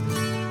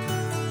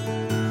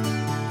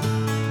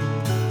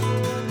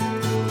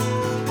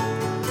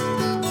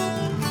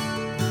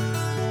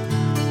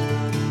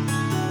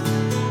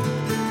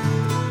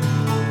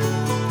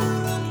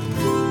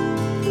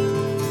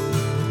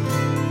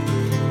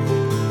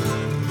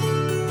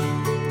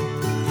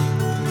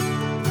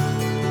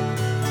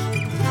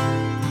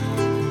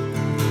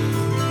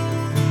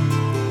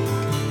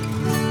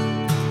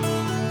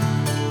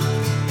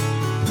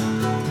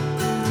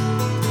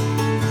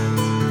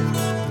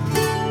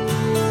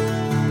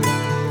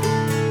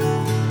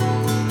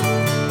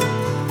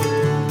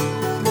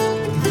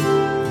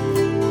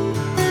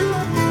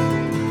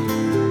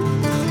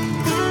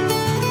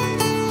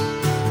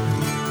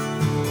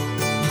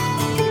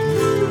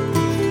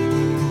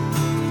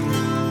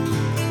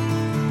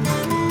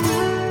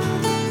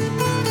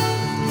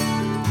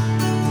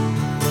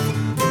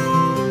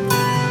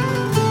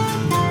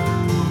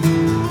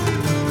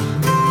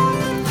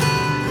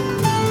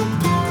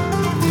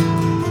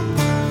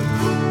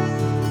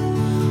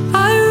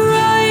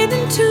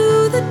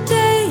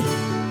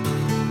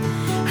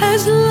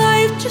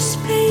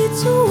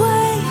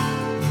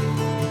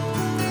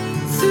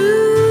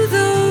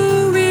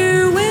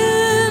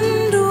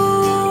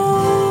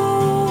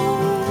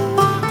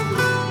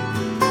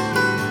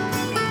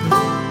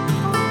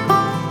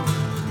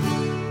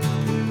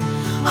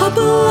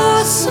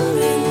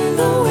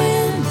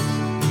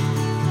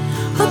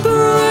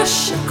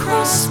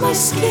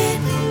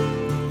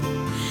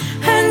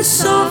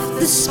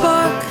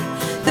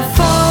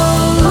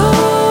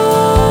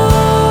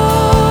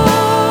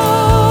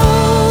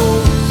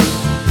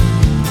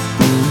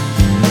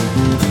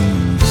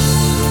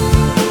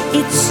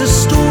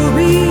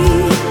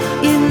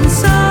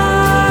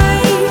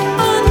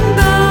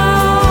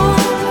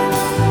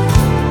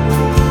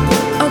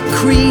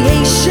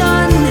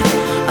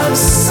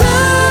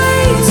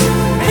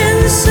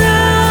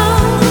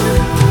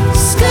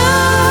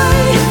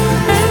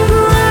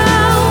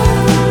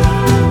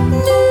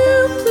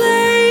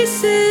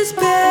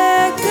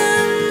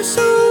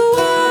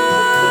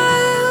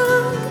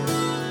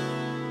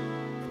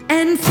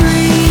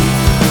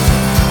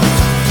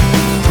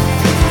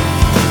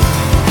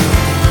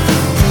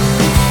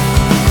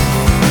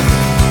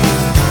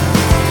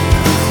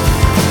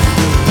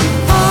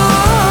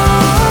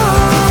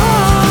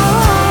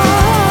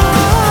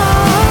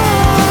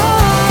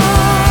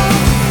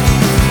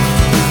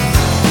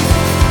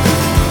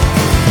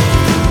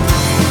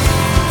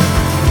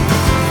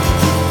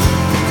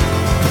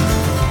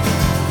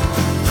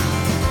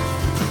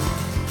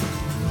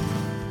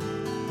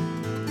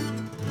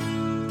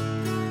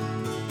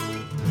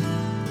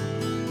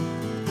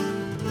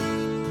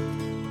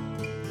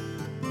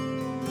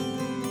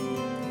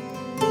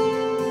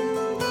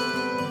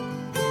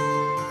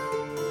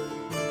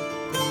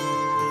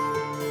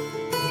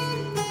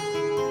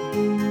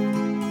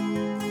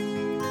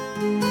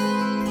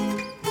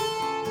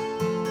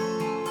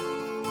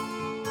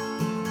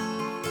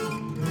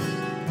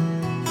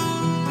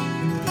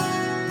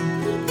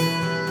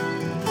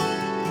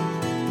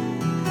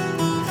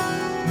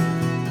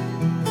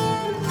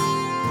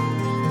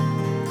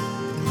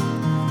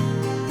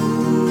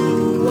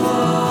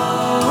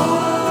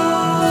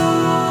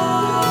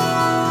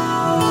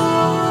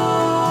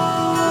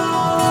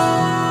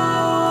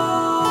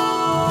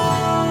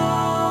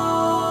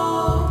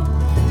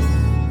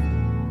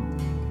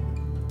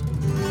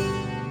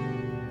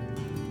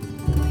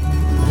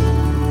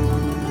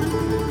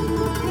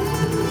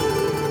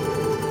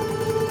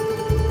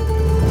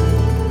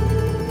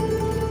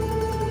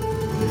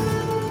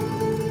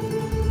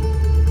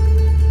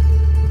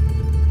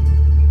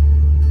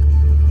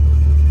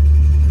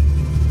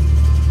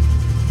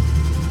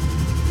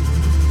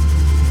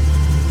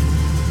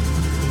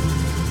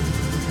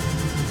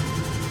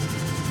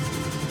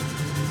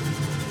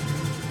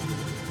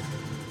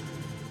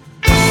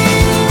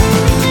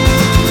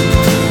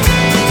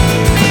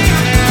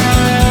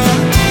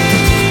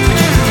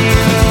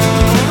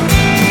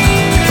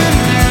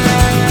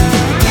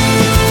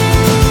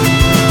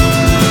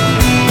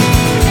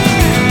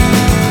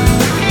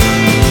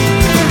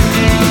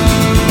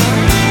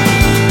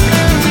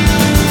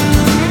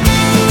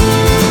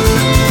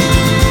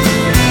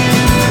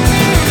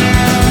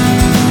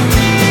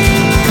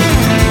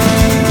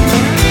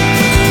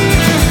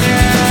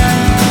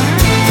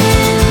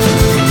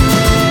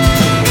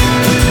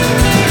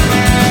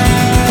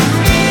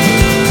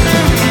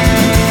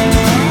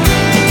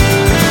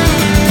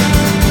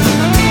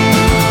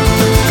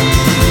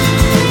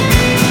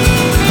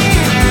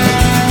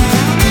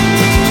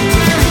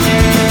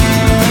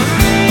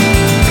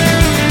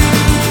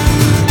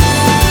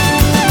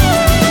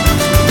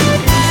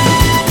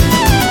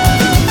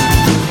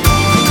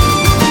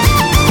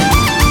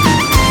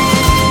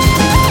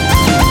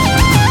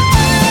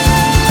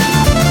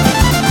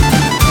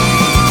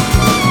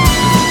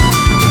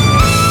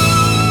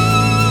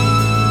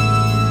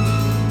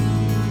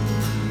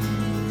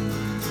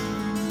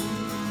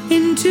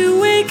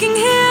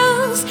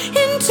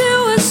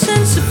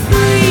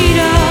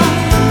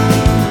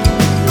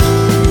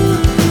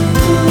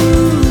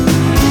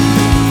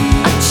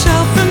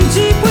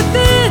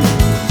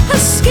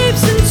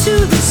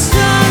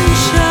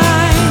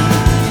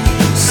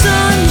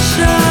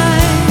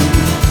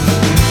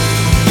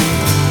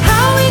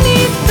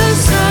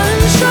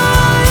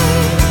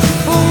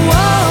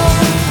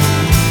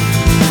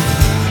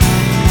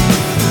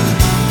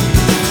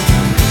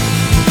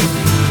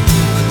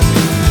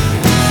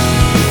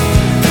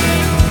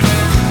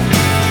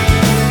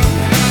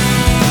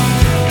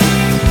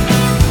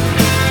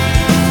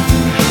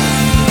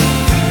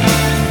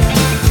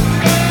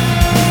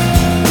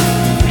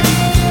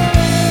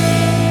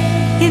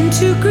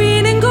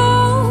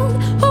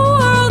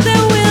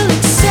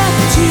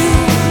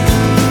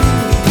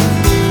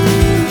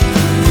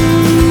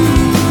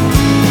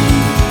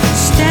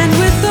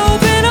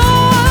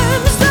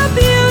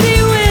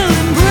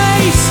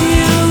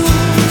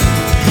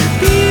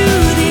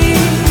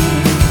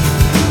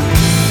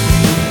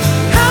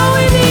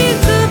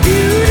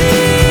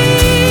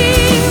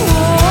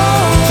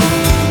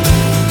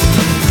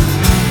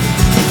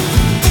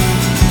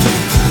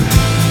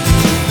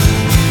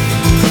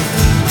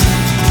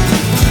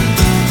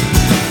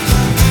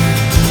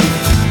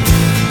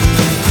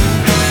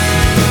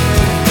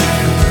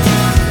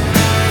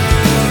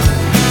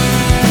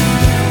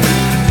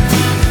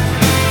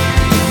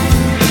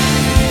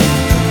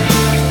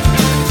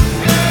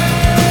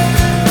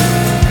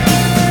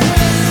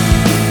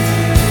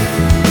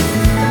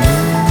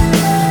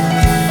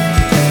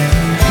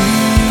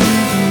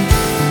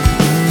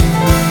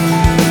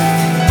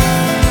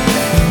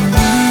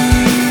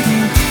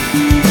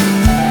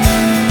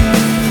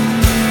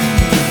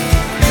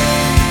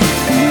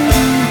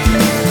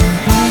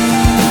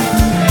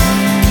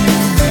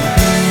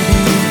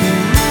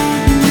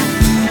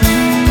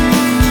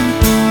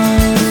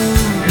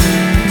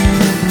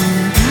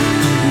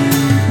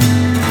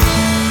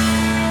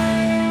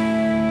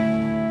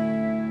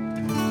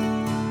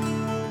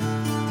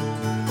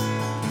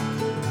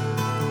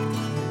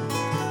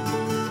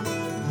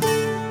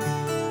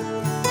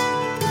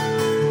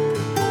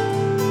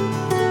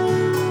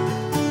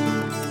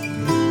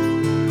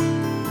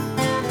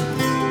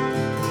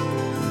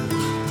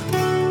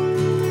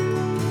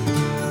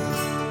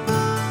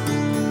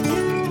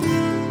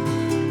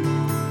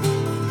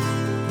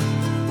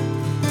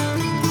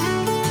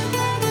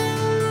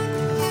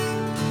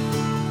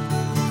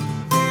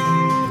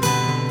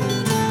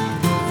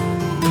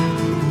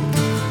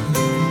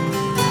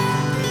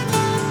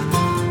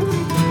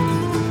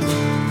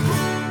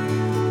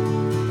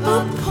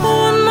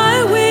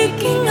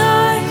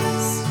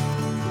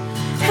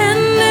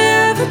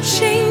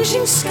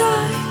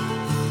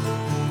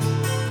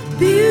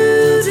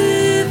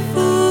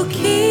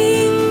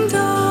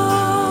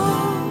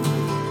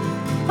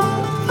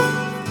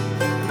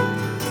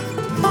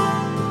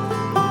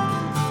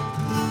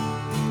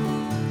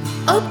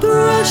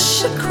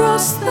 rush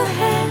across the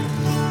hand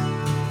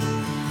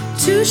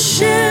to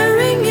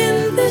sharing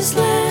in this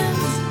land,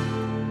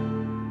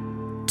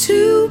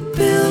 to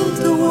build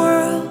the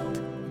world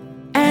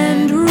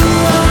and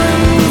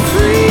run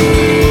free.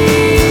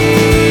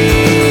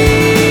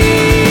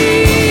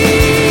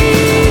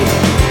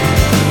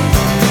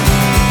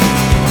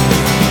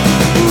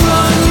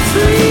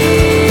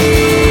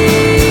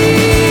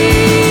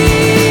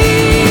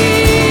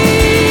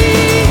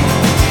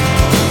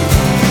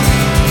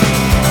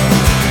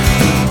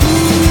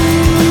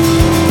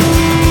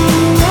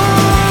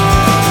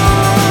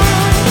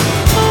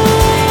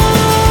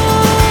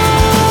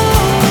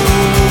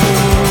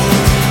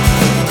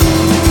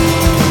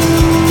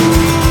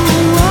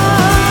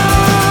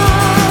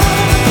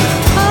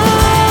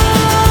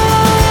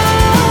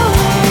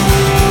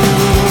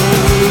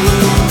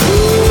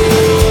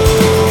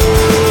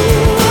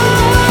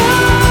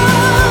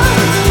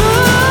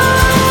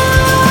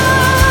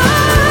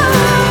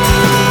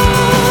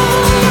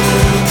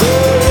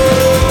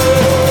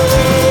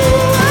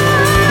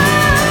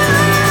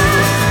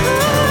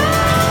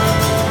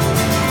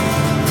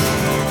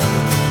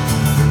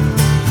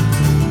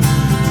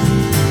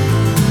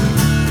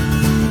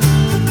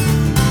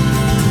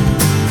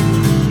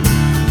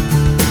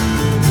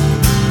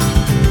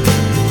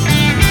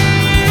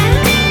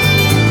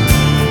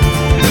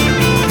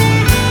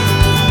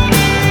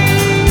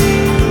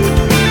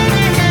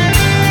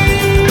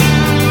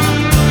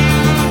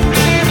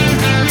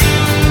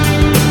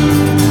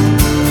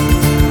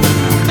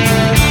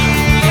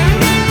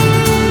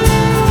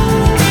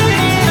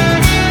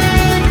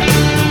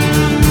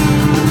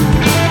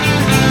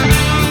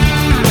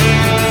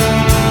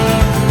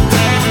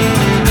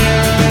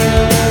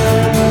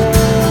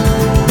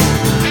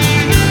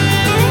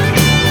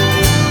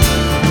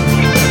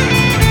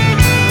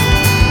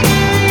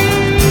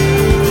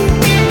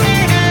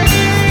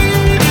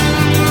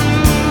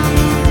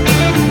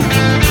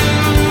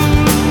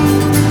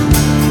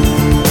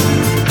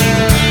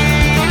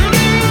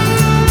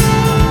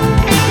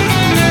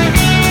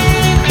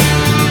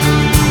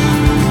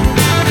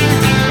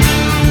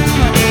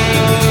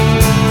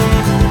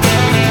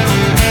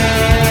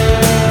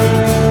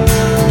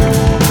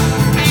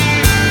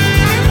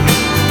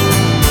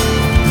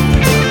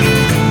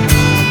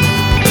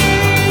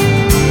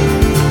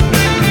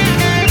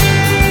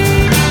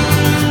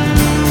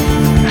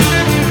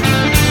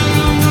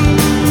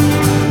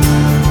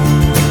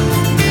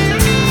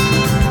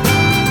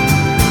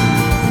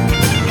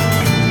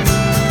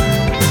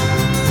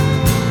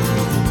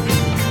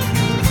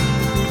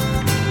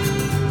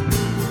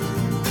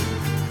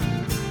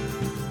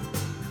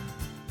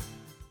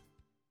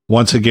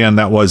 Once again,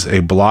 that was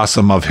A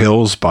Blossom of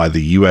Hills by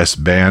the U.S.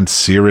 band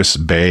Cirrus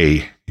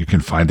Bay. You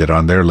can find it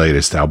on their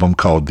latest album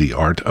called The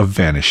Art of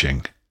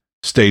Vanishing.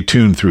 Stay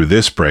tuned through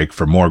this break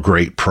for more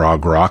great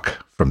prog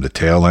rock from the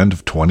tail end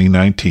of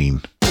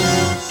 2019.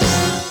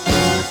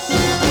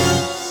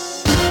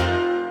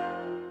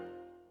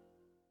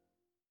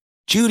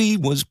 Judy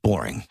was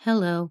boring.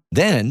 Hello.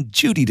 Then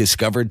Judy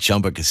discovered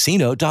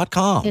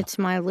ChumbaCasino.com. It's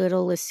my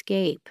little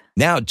escape.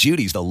 Now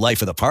Judy's the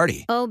life of the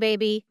party. Oh,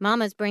 baby,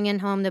 mama's bringing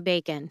home the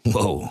bacon.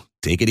 Whoa,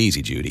 take it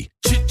easy, Judy.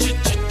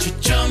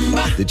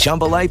 The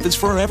Chumba life is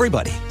for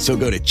everybody. So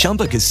go to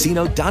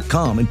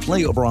ChumbaCasino.com and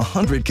play over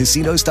 100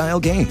 casino-style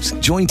games.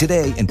 Join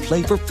today and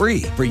play for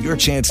free for your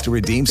chance to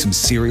redeem some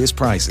serious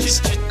prizes.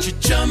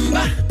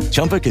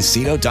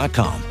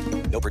 ChumbaCasino.com.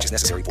 No purchase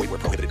necessary. Void where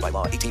prohibited by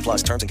law. 18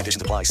 plus terms and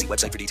conditions apply. See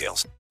website for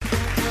details.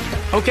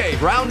 Okay,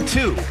 round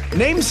two.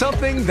 Name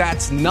something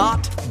that's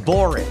not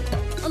boring.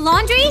 A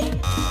laundry?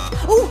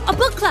 Ooh, a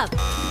book club.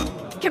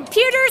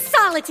 Computer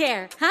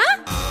solitaire,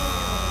 huh?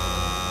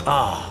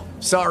 Ah,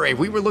 sorry.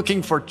 We were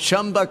looking for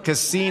Chumba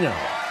Casino.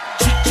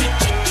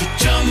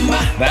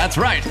 That's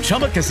right.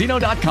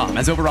 ChumbaCasino.com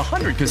has over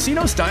 100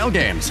 casino-style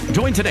games.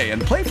 Join today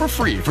and play for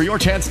free for your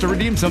chance to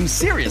redeem some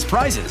serious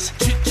prizes.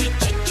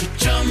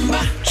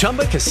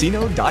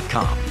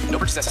 ChumbaCasino.com. No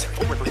purchase necessary.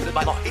 Void where prohibited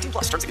by law. 18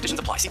 plus terms and conditions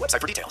apply. See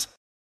website for details.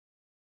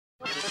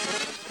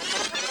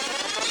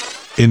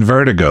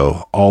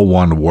 Invertigo, all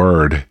one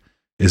word,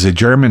 is a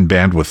German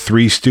band with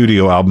 3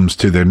 studio albums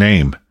to their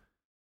name,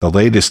 the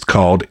latest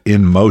called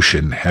In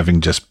Motion having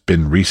just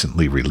been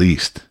recently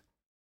released.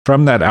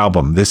 From that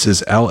album, this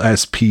is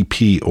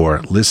LSPP,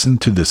 or Listen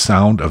to the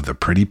Sound of the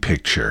Pretty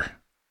Picture.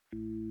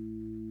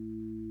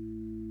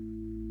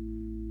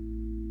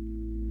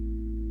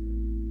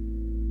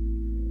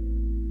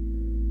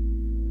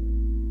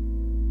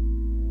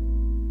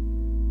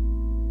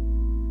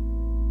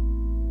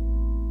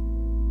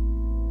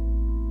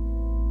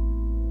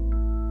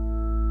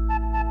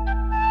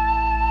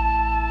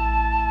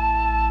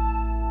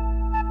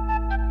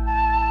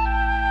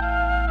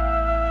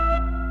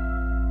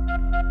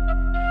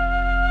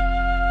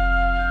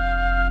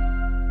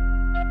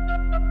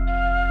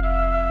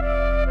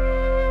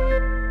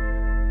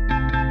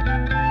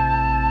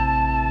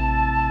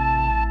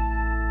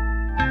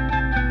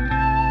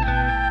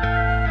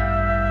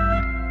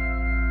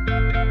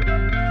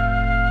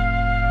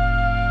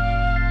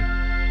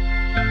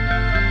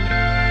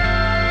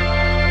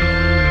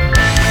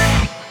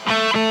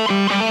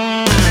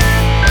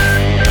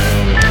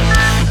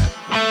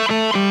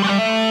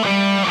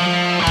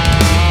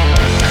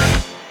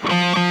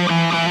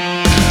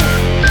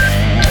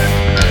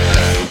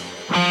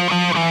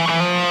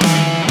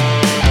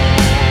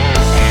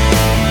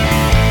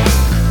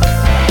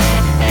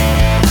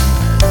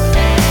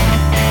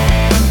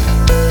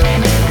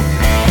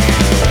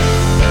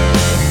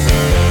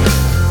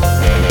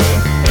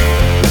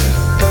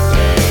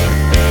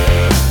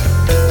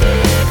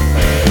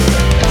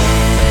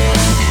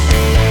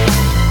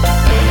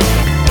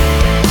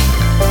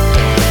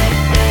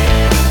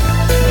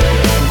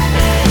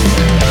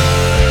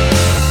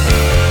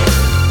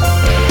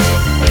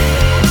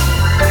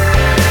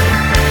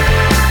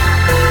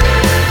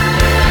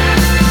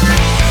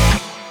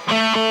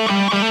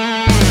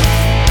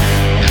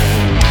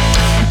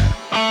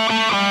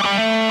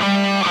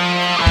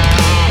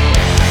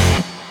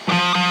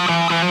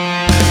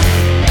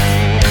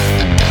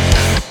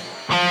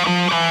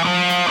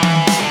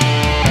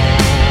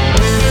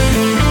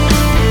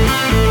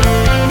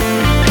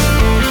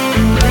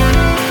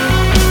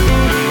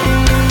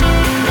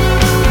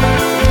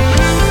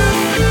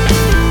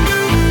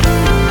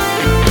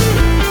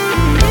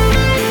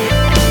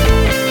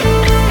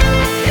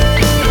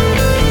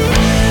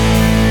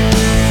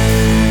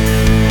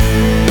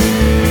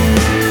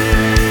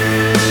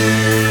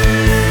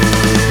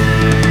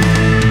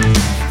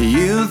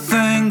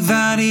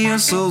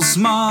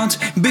 smart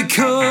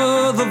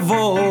because of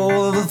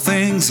all the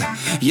things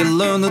you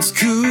learned at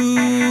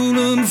school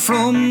and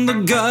from the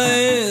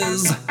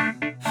guys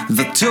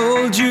that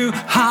told you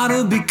how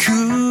to be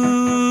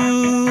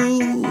cool.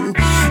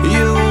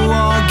 You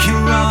walk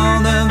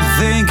around and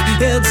think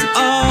it's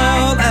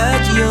all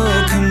at your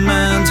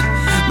command,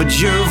 but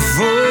you're a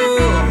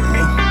fool.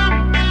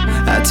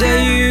 I tell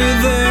you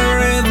there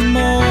is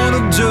more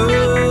to do.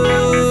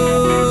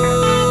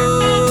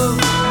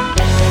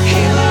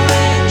 Hear the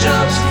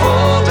raindrops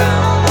fall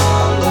down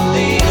on the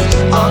leaves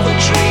of the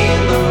tree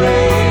in the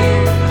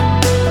rain.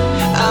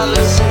 I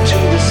listen to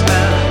the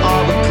smell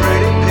of a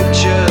pretty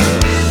picture.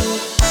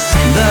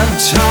 The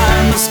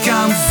time has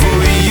come for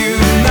you.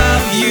 Now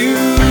you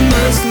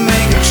must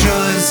make a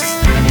choice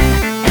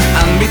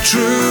and be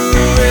true.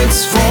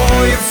 It's for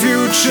your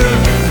future.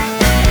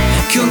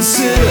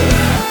 Consider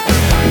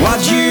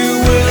what you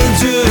will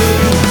do.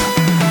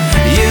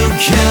 You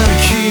can't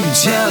keep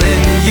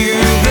telling you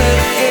that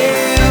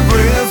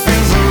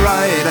everything's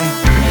alright,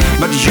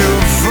 but you're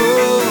a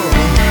fool.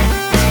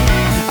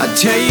 I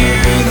tell you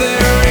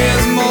there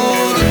is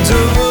more to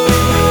do.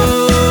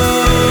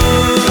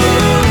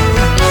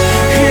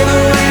 Hear the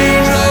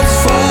raindrops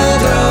fall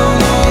down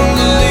on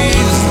the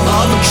leaves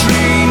of a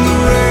tree in the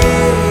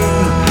rain.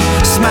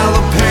 Smell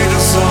the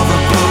pages of a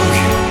book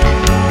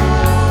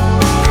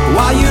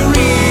while you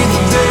read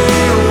the day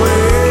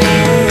away.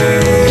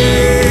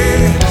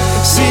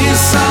 See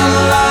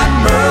sunlight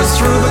burst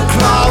through the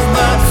clouds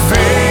that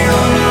fade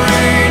on a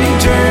rainy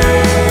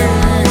day,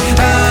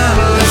 and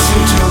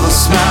listen to the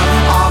smell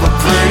of a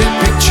pretty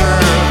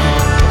picture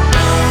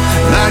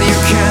that you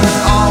can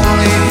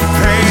only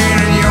paint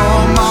in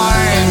your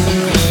mind.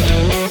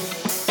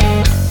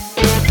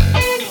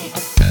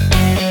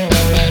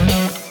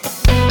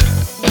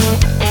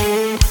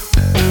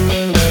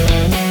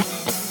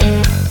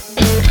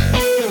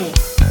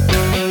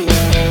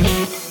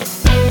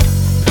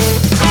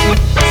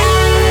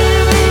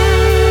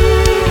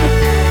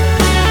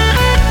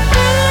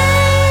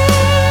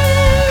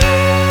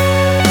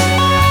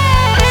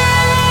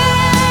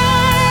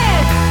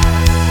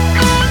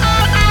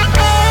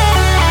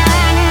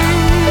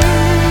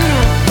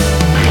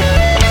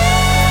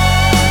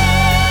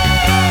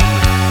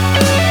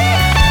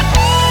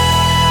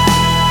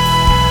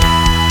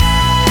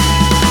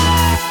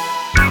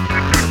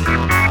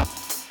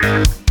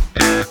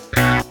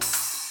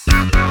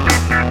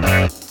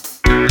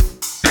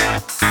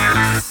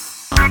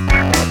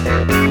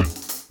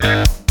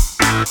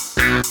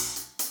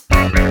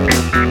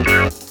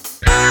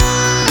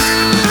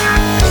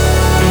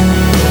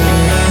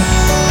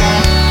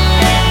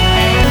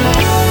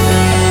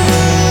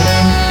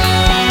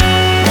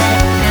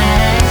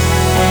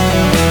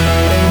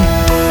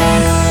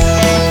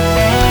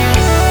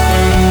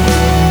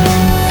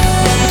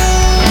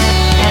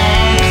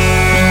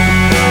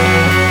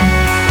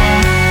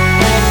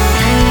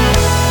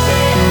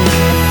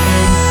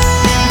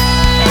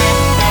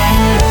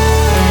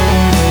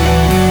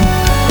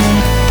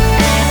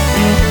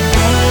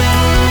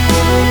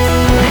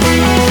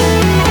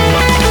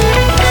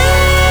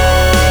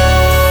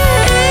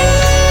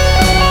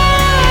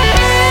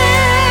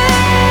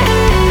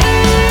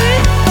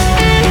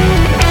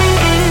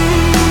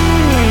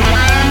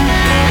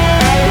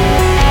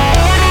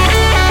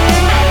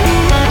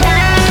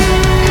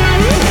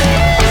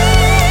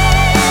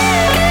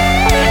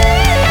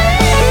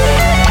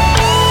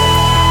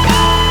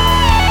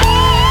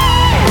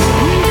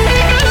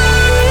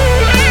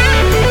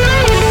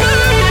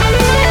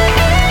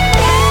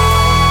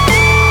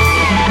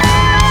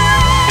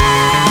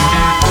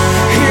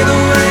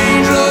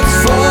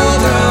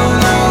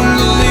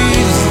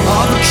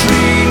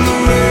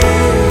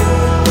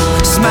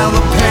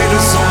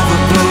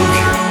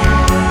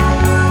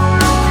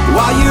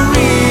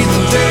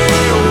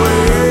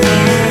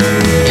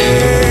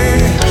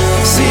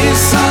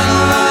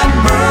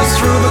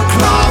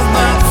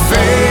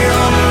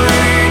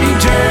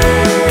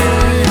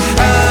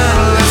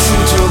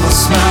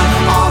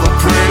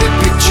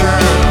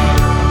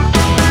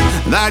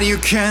 You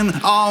can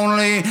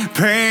only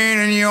paint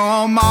in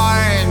your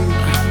mind.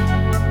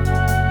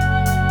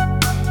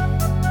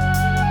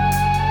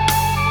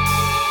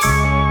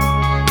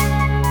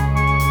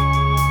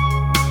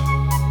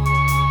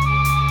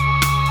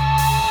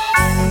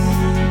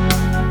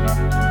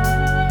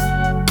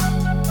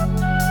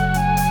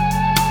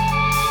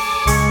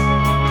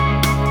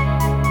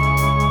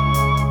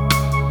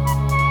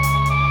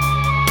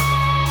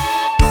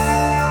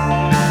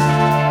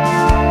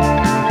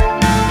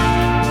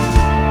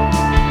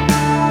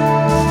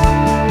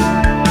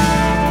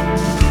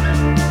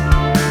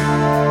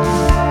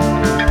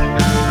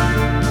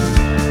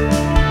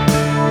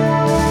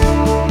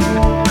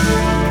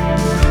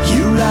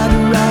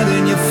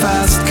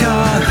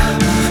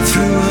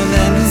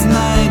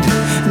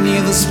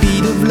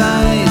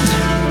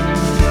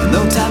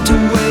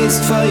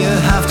 For you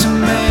have to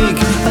make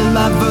a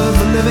life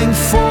worth living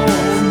for.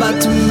 But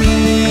to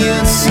me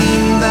it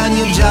seemed that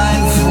you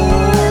died for.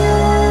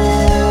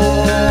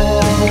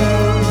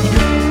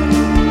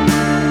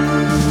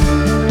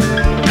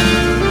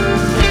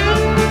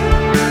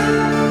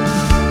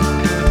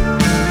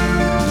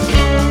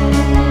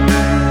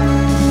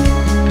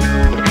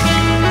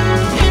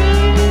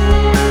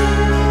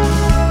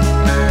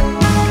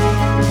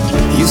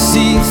 You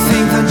see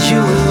things that you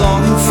were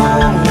longing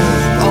for,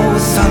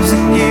 always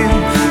something new,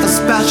 a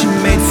special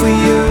made for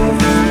you.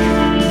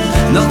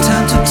 No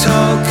time to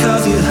talk,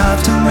 cause you have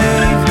to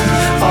make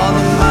all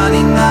the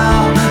money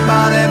now,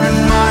 but every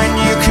night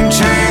you can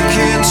take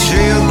it to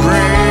your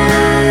grave.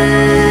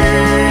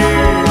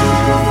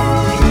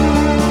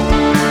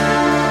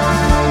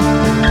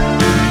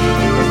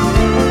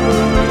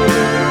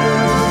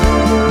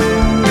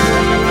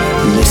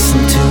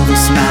 Listen to the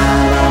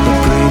smile of the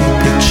pretty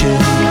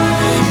picture.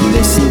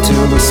 Listen to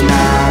the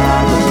smile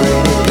of the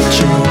pretty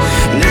picture.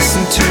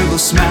 Listen to the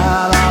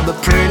smile of the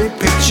pretty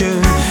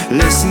picture.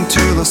 Listen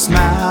to the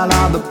smile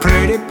of the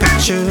pretty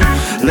picture.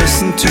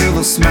 Listen to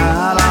the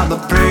smile of the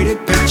pretty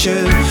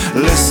picture.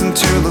 Listen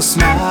to the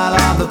smile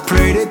of the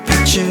pretty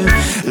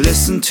picture.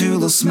 Listen to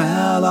the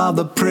smile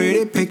of the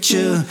pretty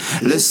picture.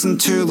 Listen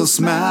to the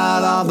smile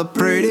of the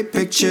pretty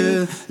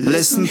picture.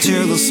 Listen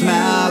to the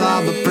smile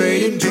of the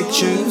pretty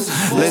pictures.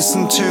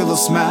 Listen to the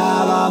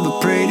smile of the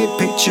pretty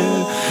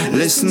picture.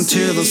 Listen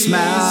to the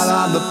smile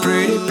of the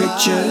pretty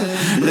picture.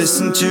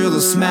 Listen to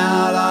the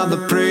smile of the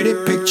pretty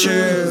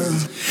picture.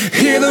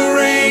 Hear the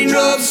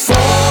raindrops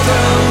fall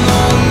down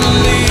on the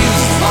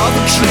leaves of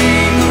the tree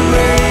in the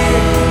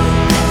rain.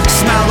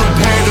 Smell the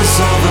pages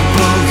of the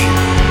book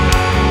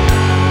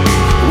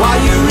while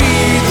you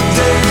read the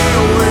day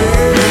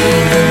away.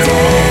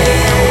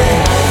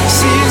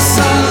 See the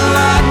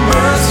sunlight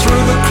burst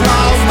through the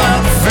clouds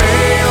that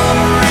fade on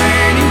a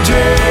rainy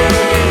day.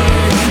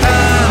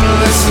 And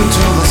listen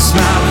to the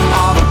smell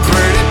of a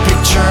pretty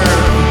picture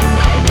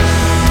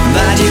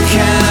that you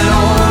can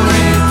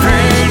only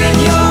paint in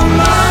your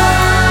mind.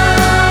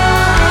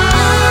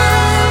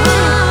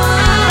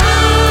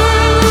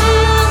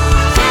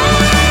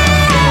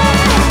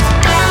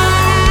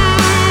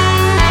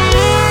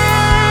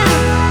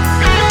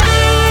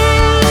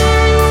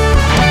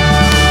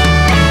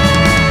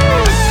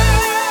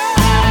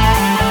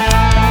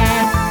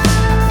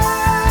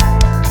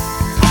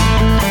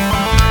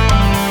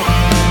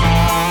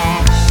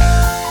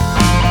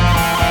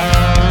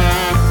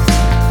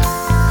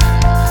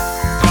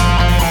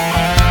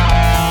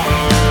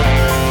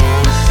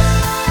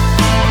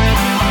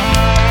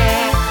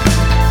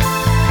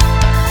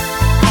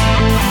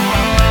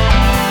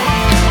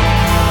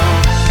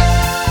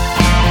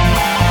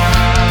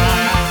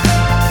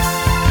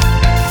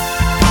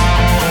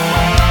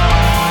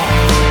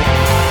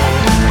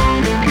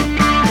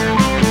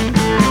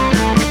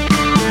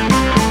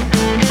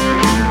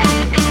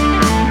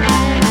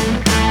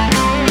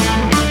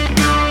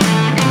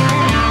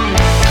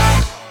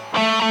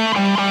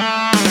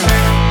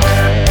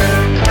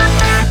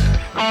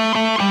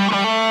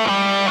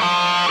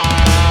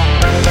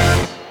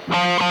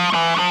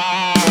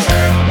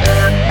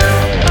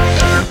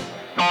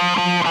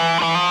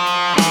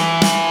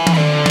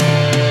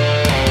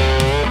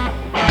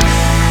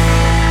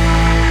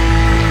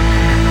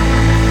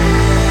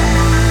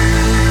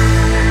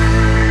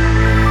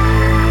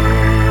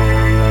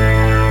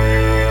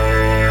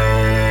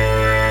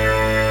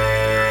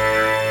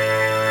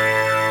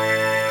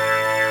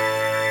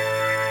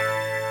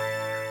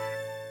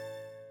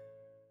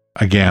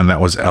 Again, that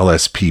was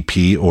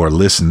LSPP, or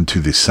Listen to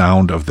the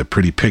Sound of the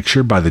Pretty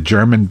Picture, by the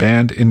German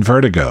band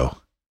Invertigo.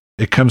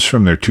 It comes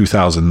from their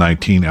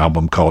 2019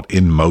 album called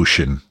In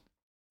Motion.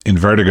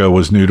 Invertigo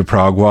was new to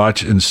Prog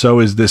Watch, and so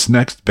is this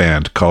next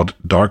band called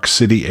Dark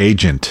City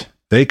Agent.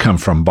 They come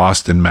from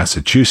Boston,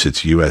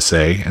 Massachusetts,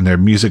 USA, and their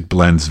music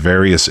blends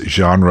various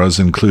genres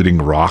including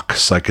rock,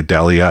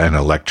 psychedelia, and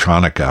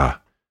electronica.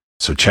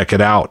 So check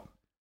it out.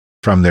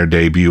 From their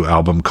debut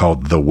album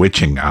called The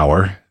Witching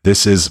Hour,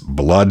 this is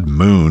Blood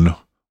Moon,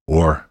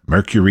 or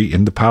Mercury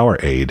in the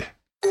Powerade.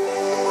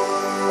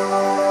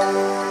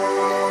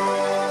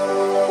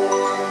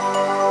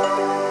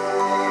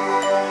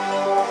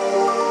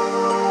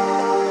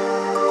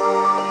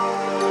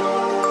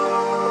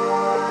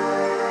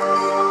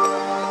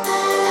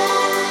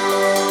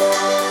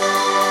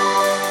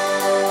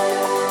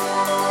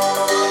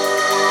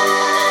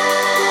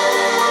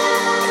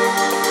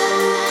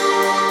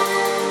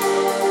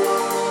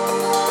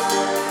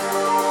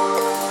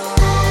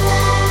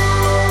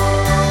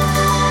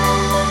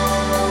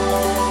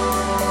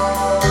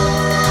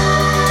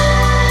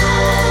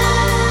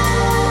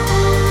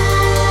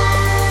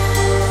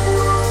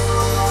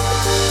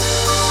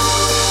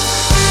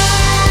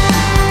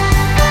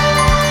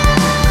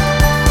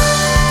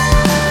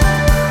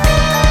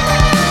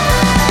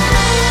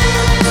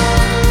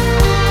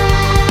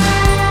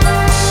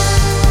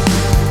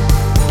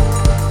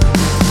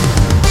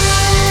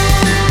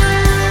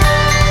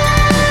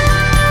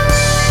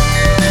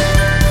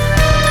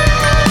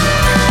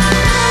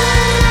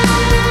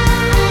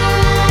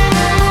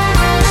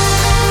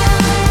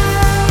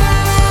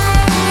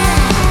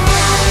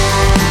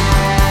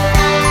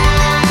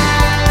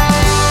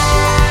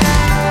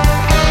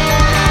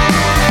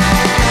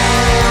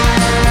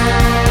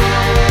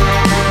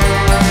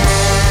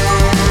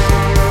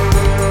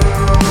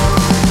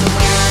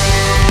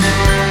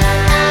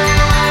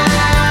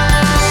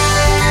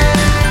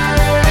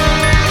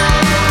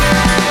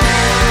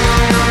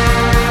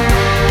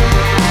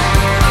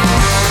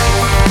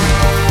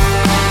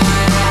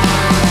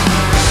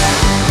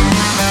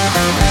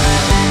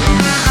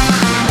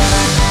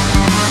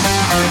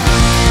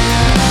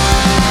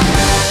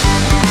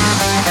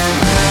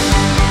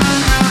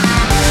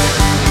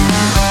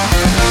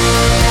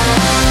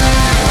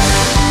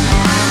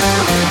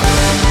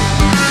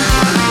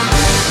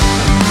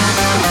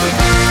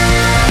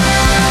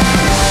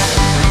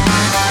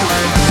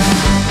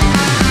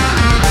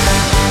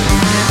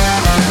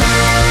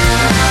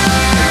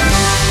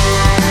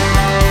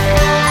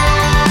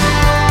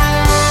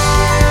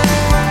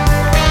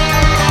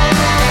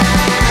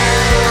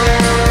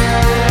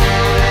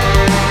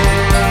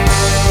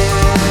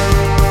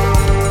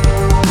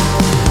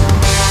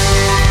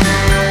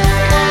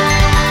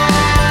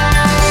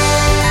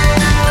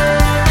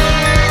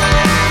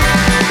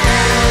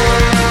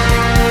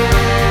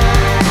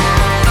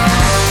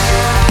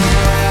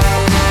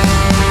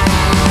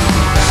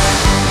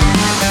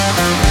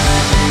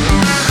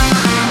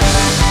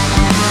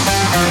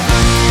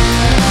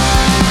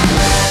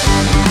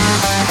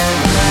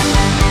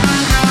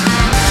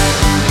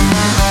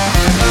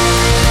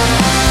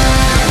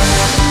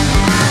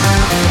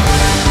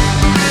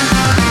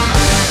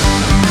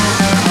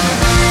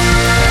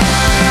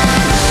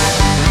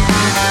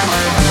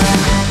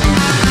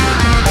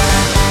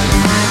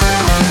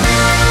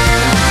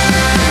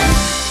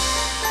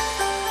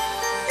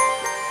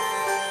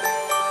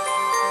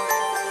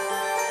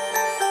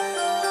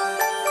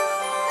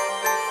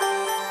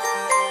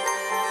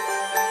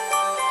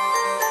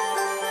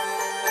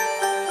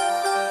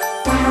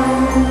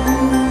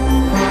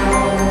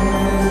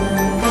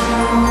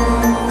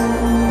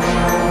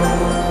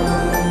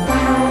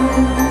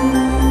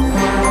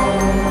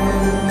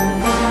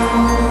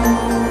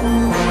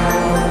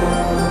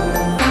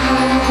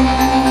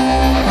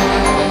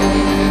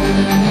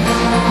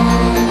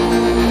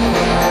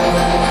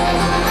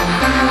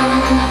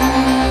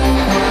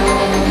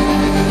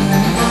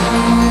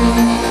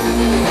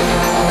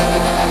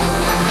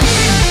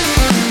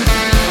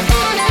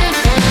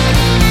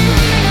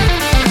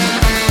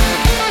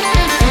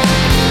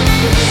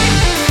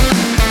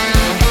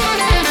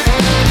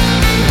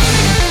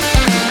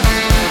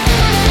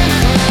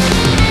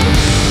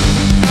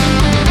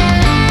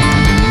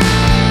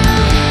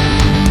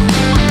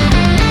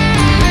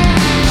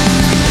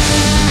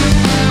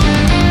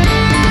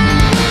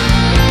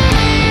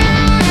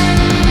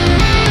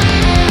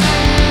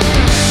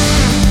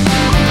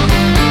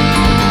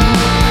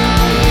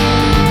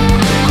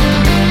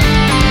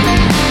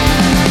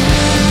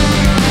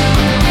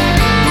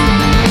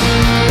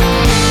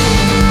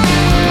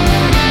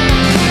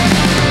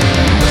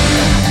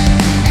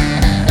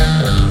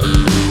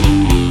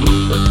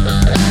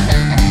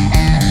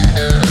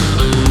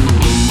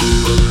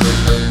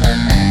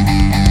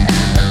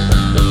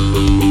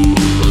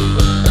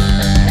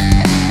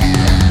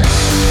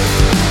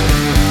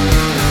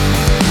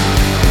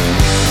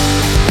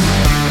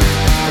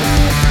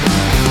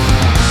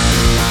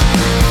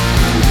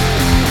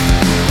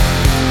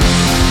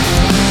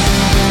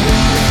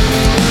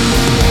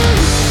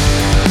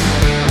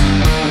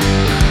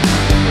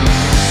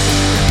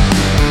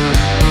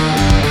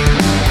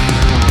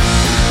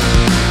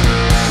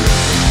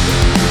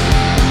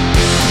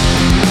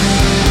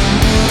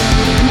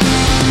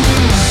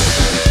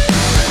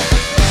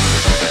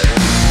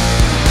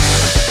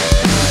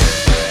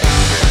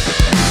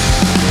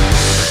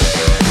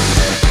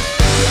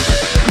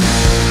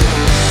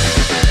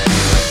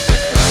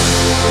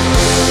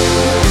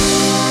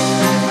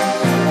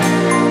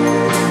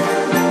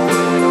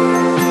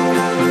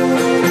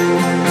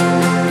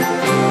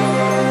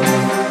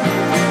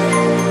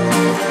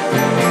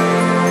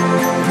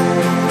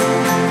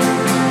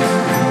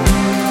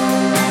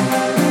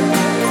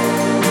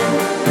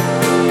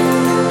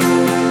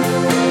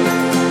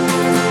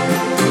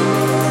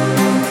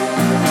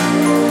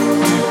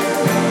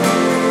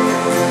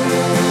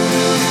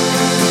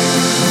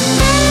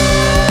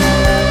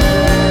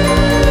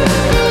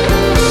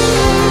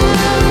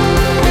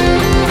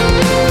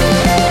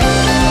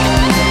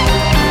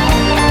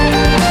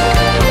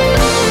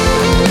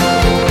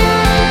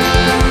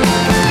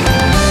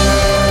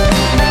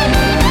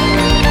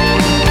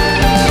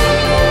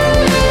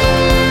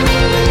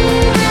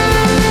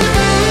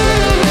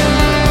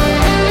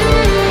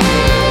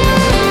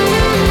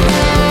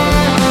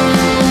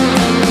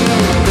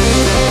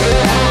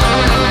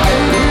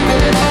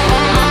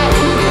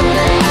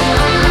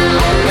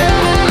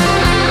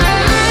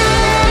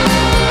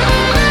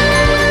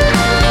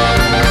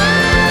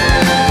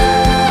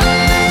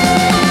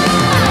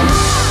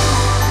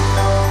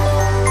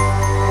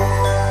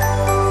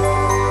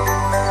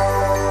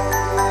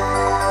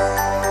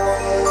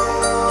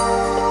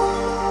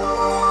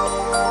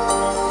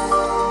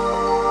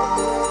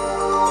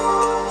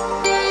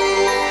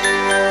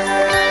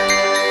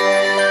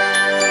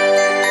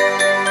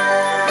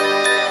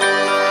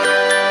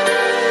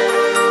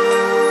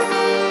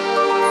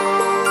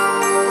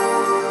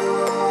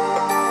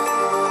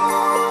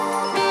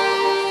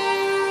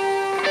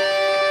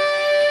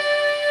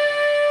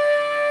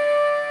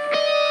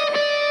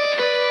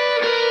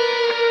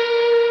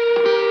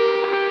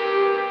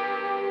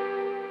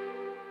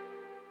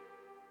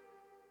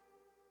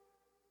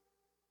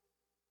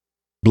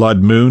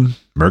 Blood Moon,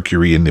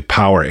 Mercury in the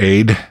Power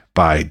Ade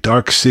by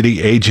Dark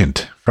City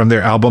Agent from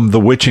their album The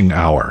Witching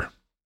Hour.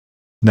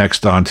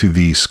 Next on to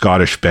the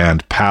Scottish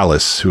band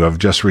Palace, who have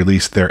just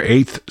released their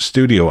 8th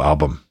studio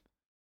album,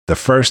 the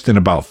first in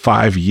about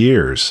 5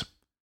 years.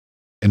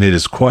 And it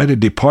is quite a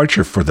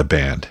departure for the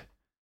band.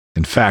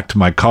 In fact,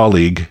 my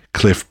colleague,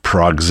 Cliff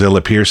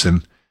Progzilla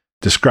Pearson,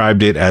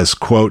 described it as,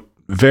 quote,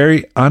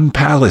 very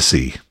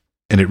unpalacy.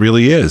 And it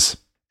really is.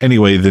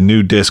 Anyway, the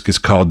new disc is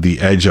called The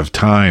Edge of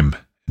Time,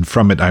 and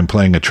from it I'm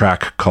playing a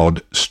track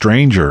called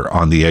Stranger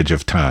on the Edge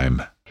of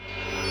Time.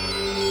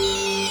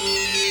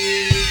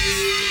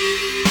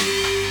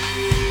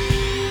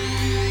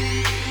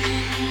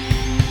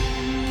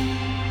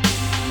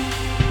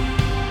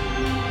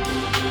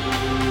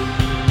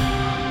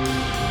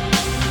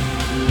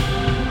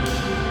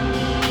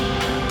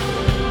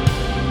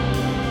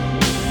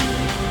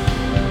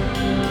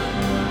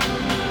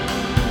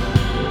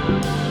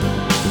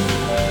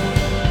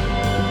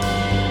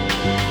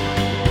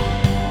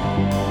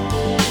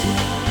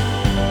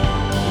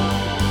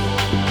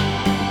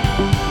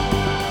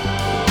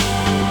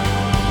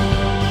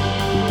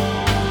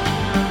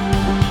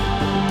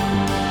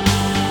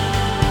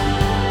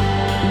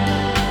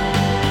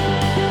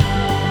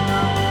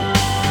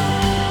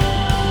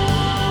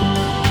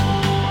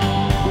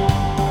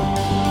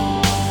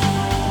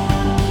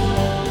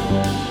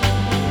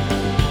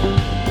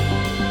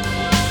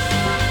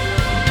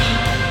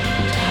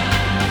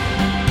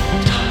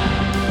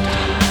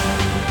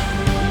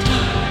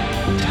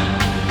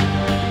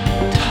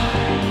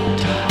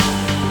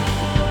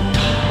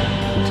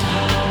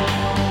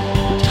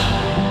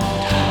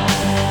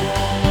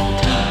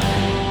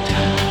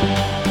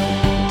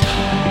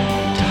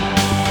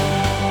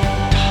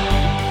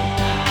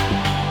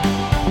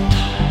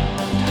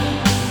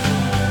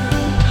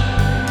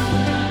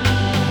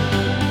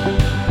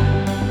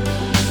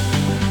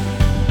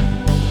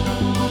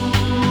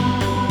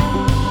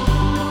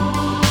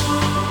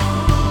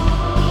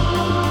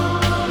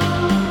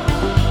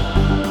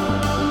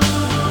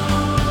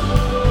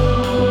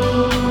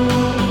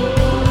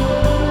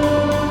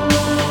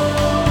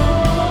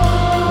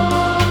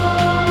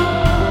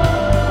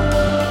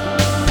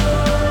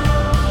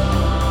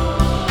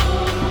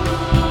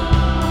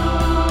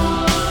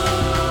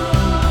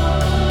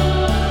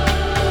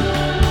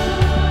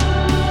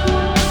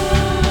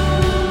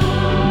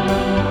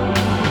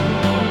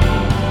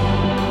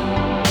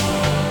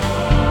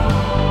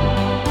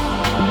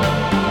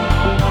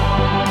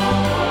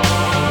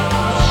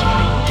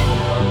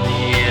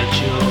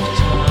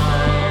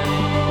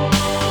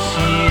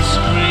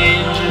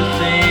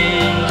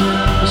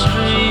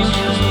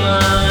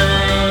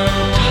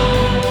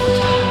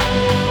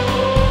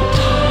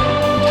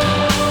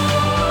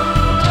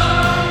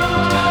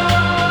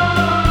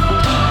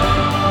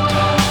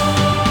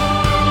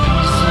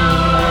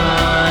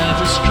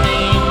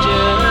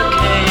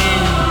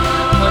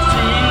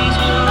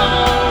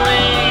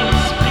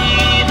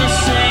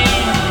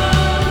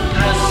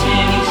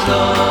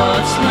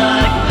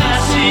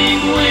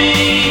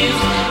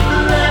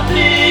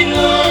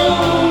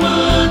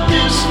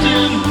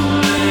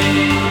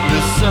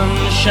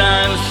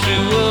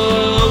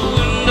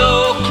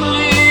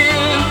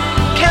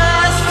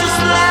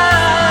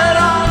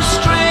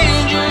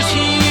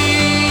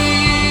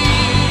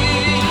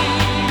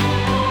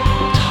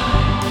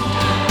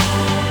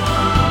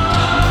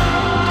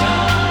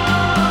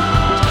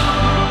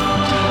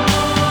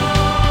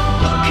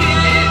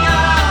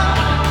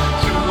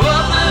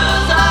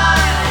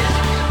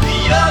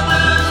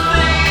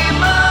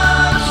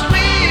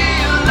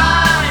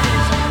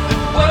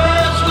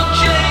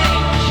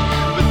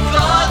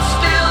 Thoughts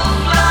still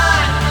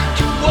fly.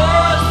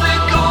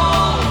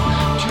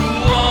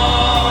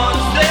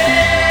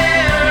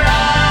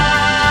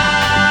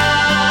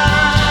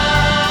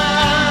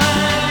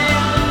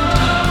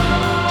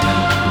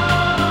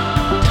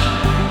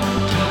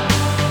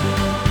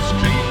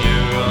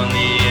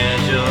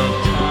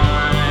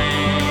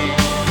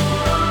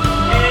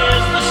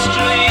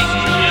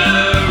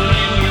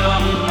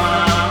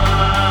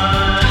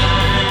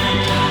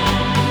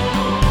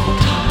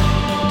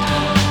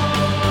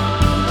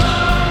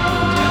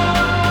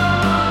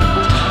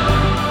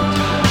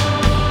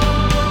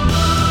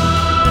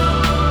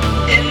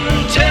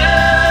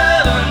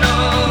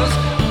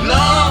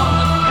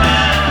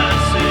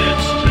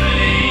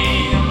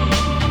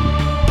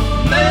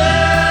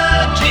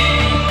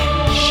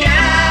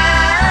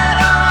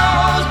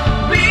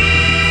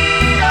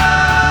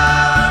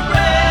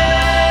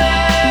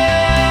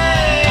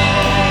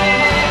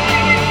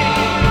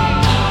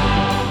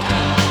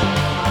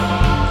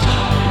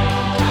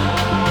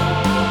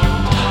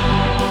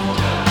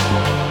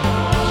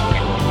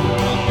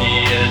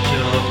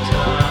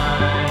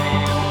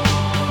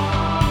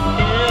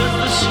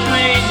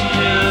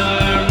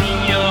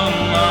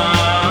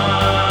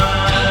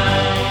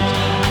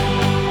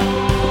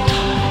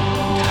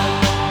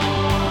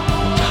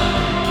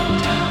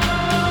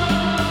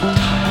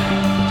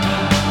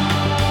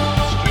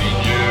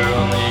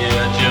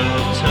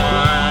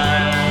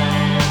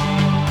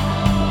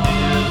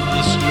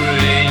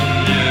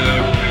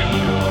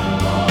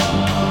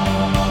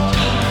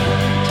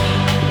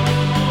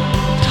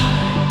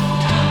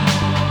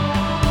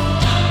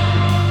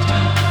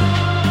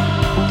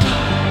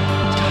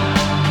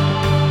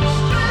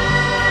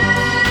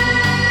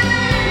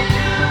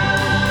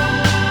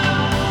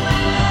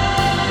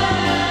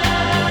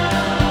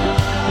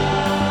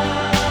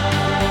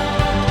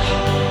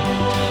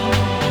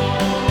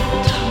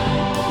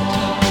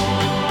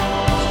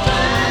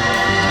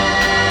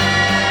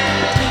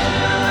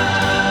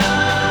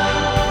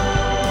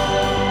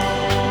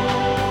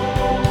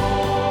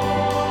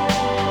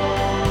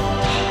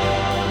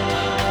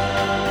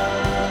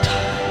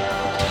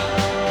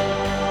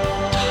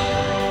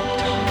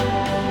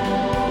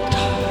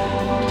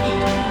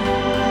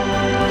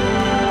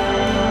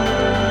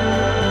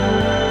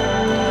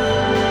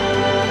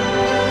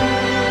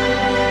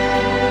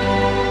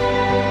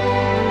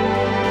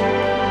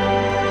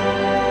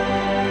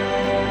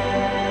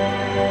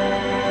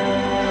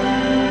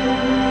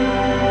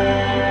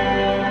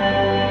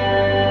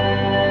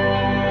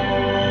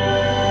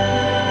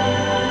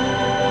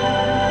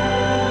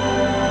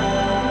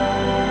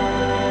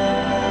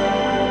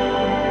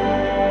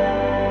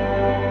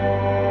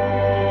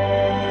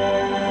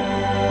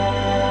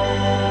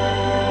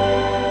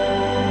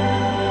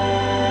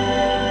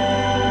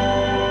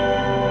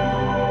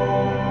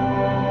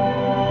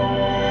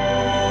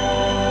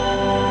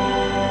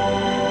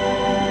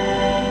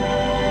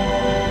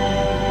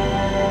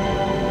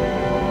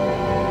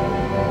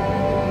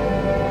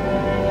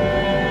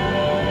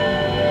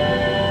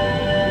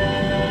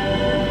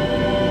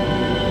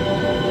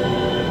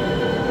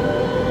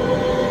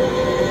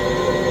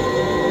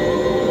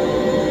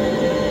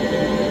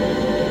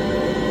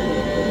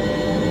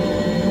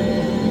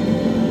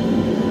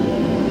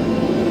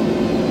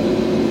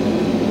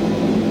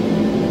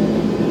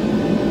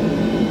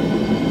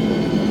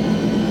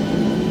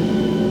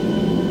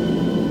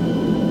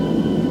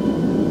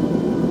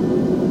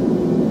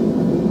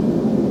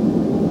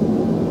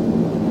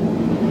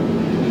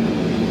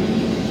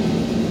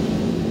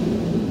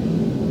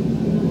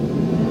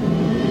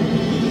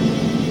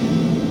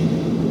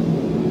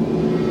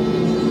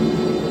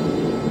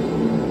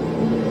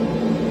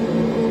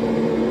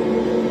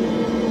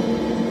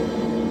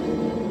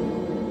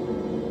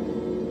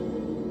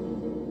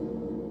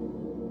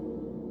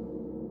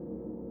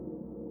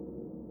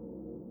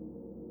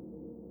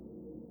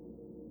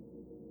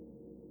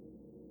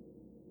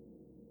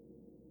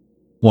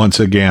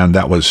 Once again,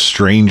 that was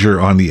Stranger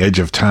on the Edge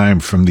of Time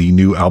from the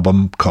new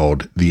album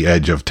called The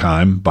Edge of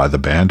Time by the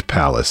band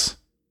Palace.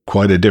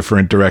 Quite a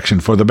different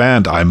direction for the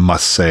band, I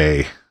must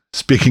say.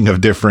 Speaking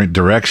of different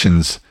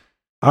directions,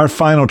 our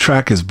final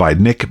track is by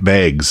Nick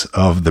Beggs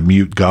of the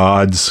Mute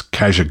Gods,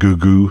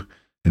 Kajagoogoo,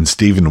 and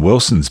Steven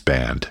Wilson's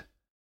band.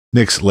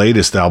 Nick's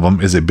latest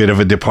album is a bit of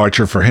a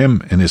departure for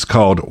him and is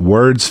called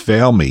Words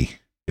Fail Me.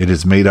 It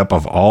is made up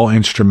of all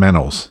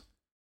instrumentals,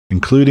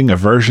 including a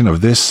version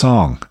of this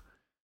song,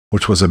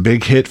 which was a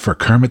big hit for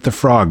Kermit the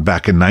Frog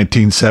back in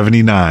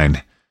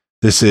 1979.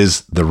 This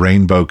is The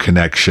Rainbow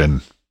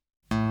Connection.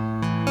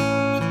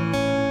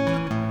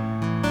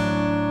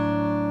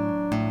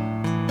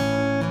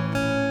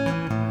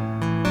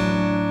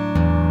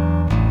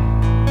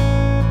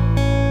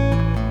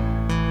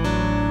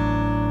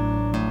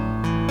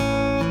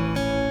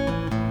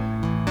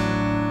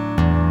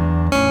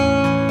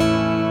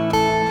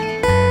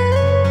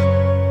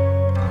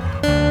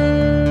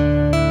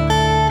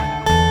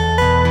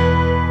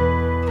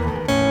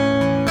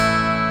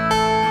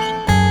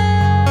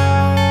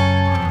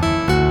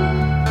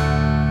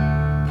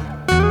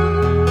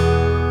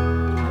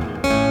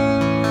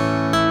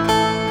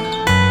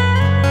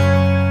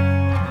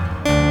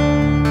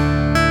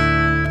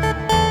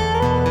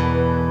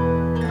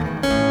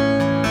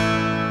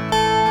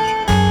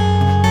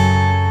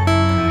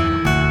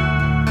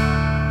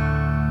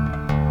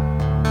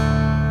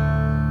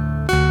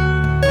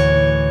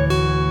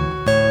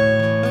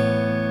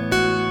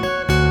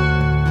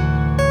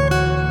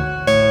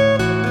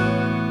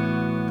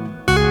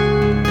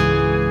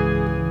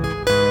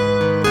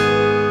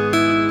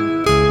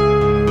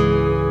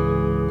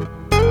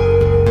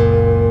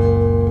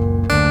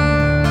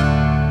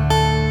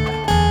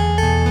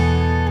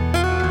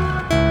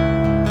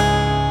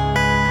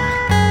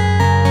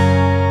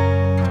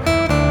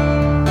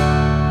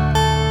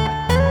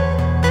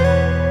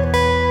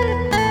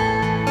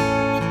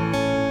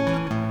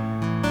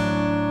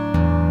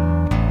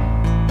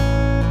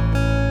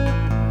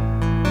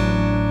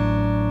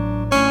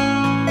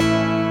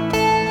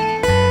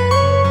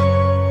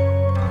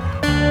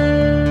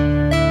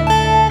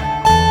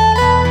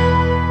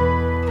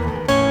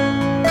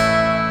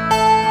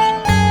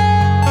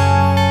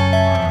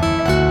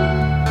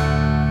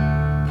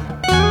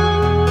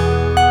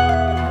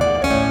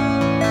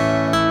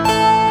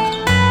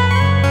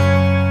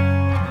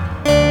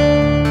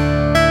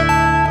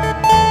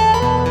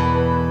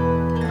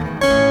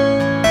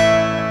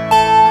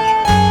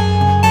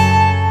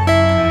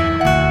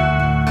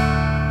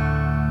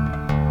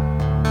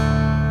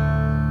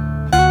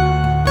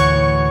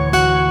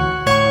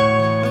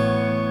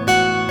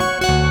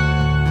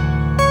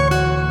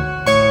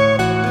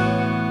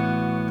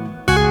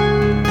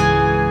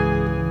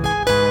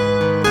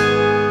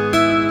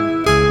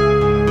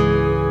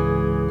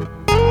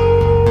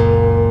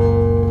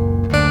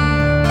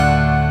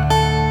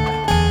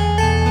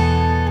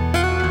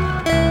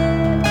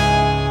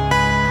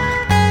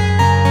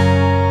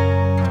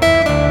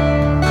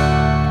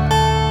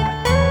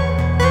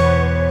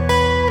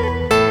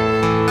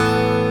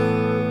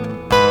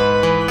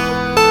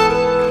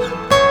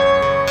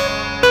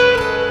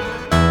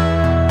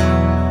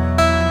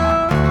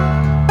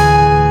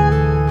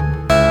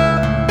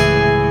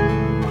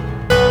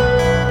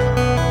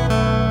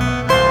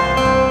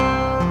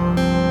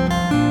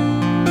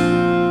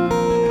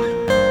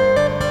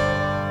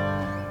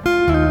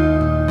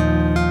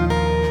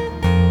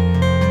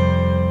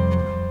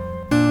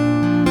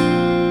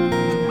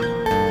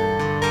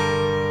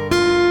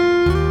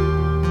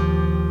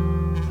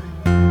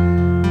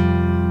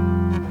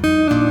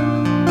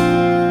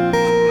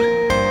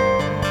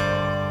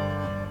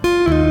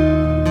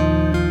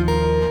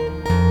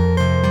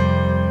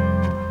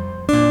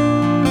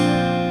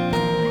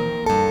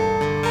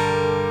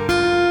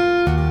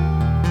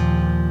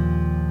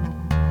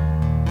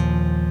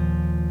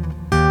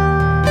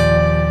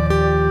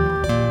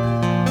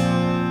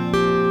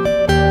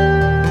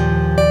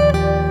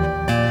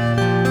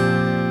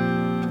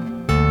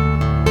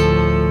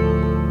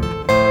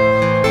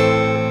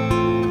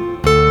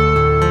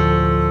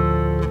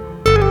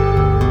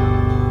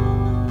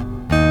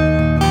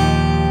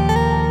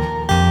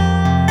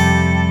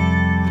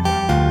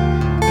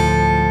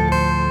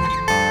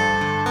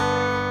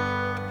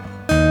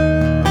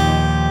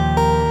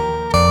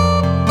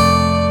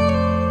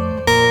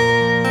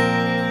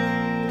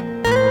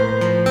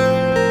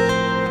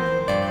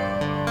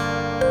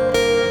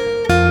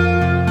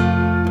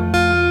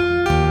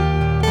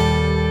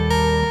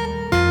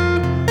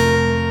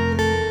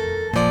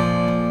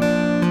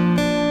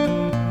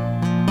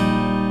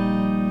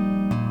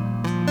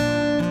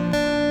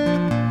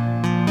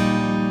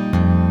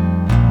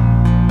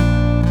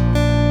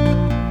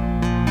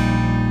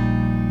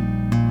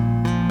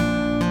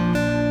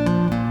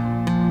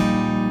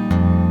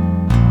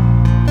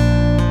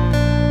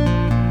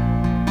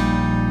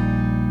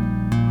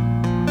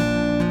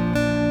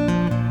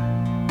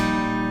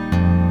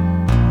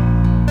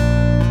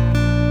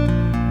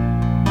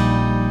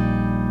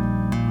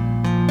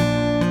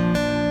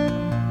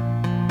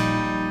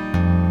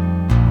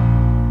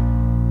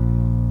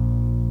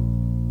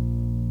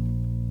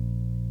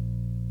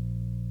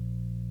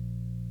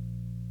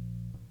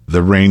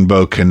 The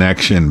Rainbow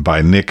Connection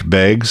by Nick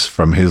Beggs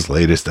from his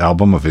latest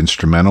album of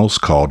instrumentals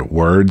called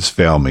Words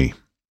Fail Me.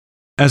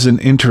 As an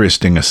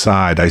interesting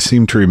aside, I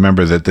seem to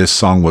remember that this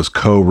song was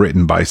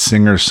co-written by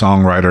singer,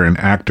 songwriter, and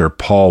actor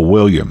Paul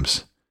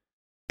Williams.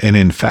 And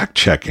in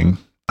fact-checking,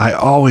 I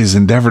always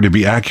endeavor to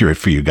be accurate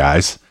for you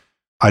guys.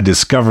 I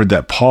discovered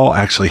that Paul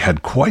actually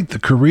had quite the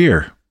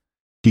career.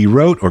 He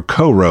wrote or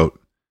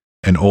co-wrote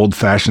An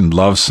Old-Fashioned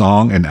Love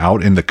Song and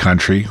Out in the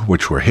Country,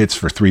 which were hits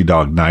for Three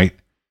Dog Night,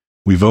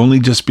 We've Only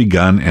Just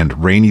Begun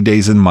and Rainy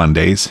Days and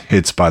Mondays,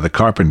 hits by the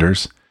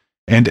Carpenters,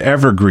 and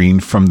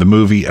Evergreen from the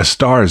movie A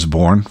Star is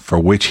Born, for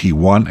which he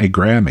won a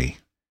Grammy.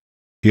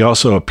 He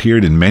also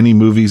appeared in many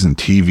movies and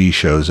TV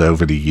shows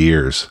over the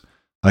years.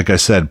 Like I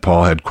said,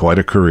 Paul had quite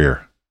a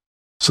career.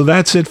 So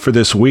that's it for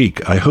this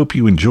week. I hope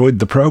you enjoyed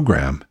the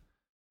program.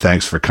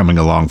 Thanks for coming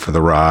along for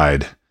the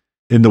ride.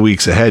 In the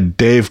weeks ahead,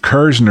 Dave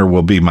Kersner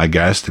will be my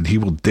guest, and he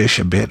will dish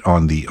a bit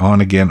on the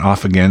on-again,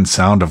 off-again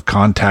Sound of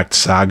Contact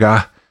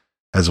saga,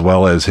 as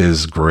well as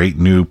his great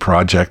new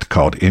project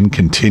called In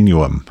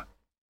Continuum.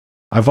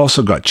 I've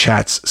also got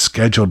chats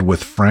scheduled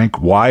with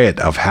Frank Wyatt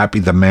of Happy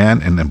the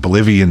Man and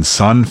Oblivion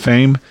Sun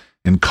fame,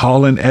 and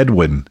Colin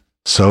Edwin,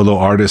 solo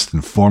artist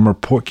and former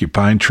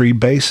Porcupine Tree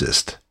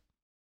bassist.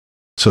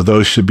 So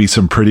those should be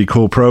some pretty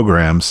cool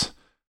programs.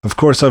 Of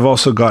course, I've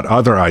also got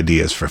other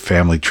ideas for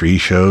family tree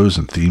shows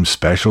and theme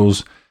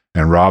specials,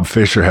 and Rob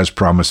Fisher has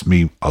promised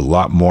me a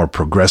lot more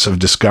Progressive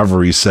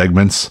Discovery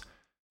segments,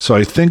 so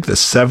I think the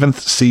 7th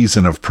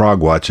season of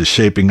Progwatch is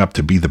shaping up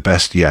to be the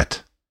best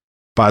yet.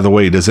 By the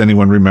way, does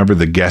anyone remember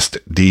the guest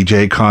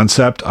DJ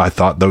concept? I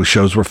thought those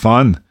shows were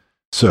fun.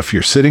 So if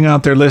you're sitting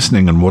out there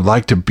listening and would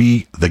like to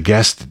be the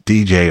guest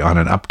DJ on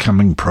an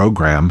upcoming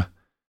program,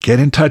 get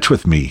in touch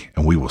with me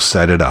and we will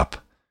set it up.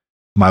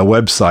 My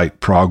website,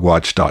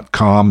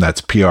 progwatch.com,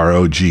 that's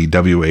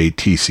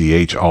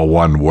PROGWATCH, all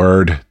one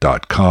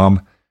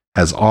word.com,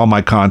 has all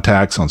my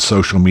contacts on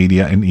social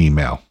media and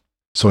email.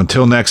 So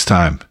until next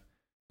time,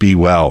 be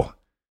well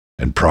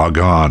and prog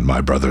on,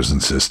 my brothers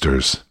and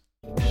sisters.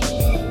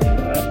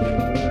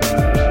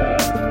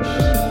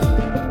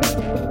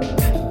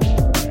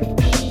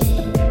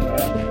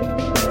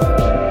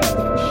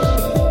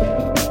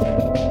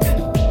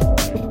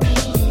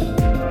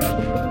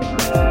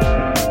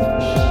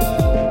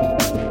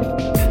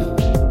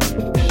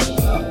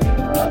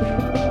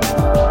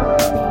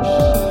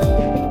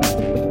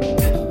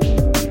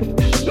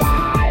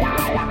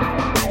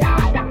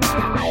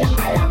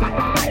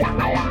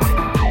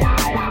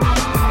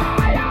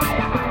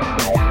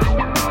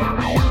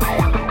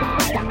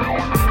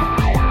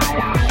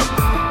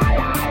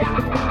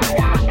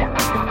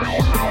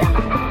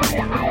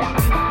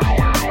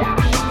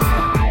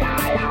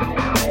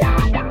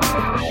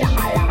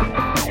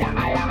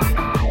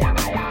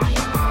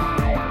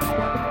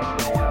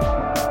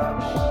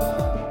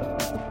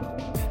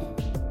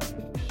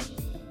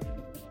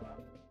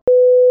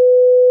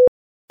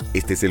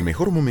 Este es el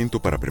mejor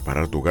momento para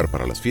preparar tu hogar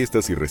para las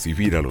fiestas y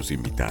recibir a los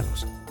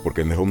invitados.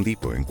 Porque en The Home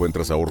Depot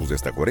encuentras ahorros de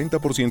hasta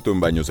 40% en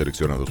baños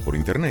seleccionados por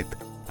Internet.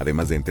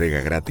 Además de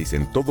entrega gratis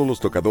en todos los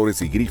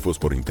tocadores y grifos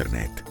por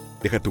Internet.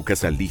 Deja tu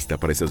casa lista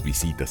para esas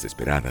visitas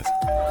esperadas.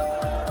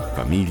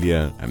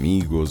 Familia,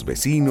 amigos,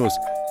 vecinos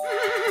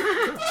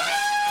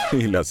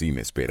y las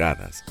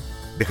inesperadas.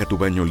 Deja tu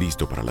baño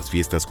listo para las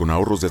fiestas con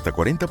ahorros de hasta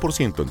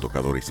 40% en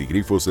tocadores y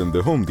grifos en The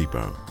Home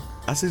Depot.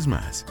 Haces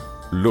más,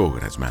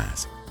 logras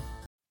más.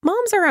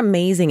 Moms are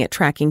amazing at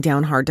tracking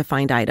down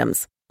hard-to-find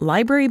items.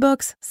 Library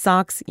books,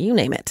 socks, you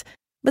name it.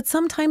 But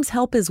sometimes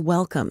help is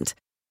welcomed.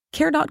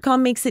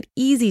 Care.com makes it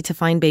easy to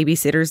find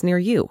babysitters near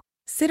you.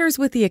 Sitters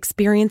with the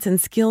experience and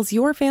skills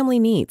your family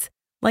needs,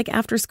 like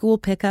after-school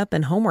pickup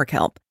and homework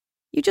help.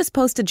 You just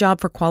post a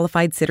job for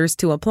qualified sitters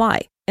to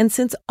apply. And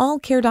since all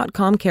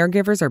Care.com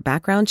caregivers are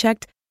background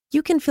checked,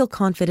 you can feel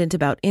confident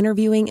about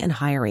interviewing and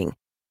hiring.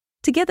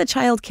 To get the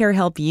child care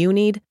help you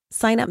need,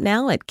 sign up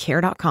now at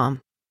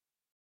Care.com.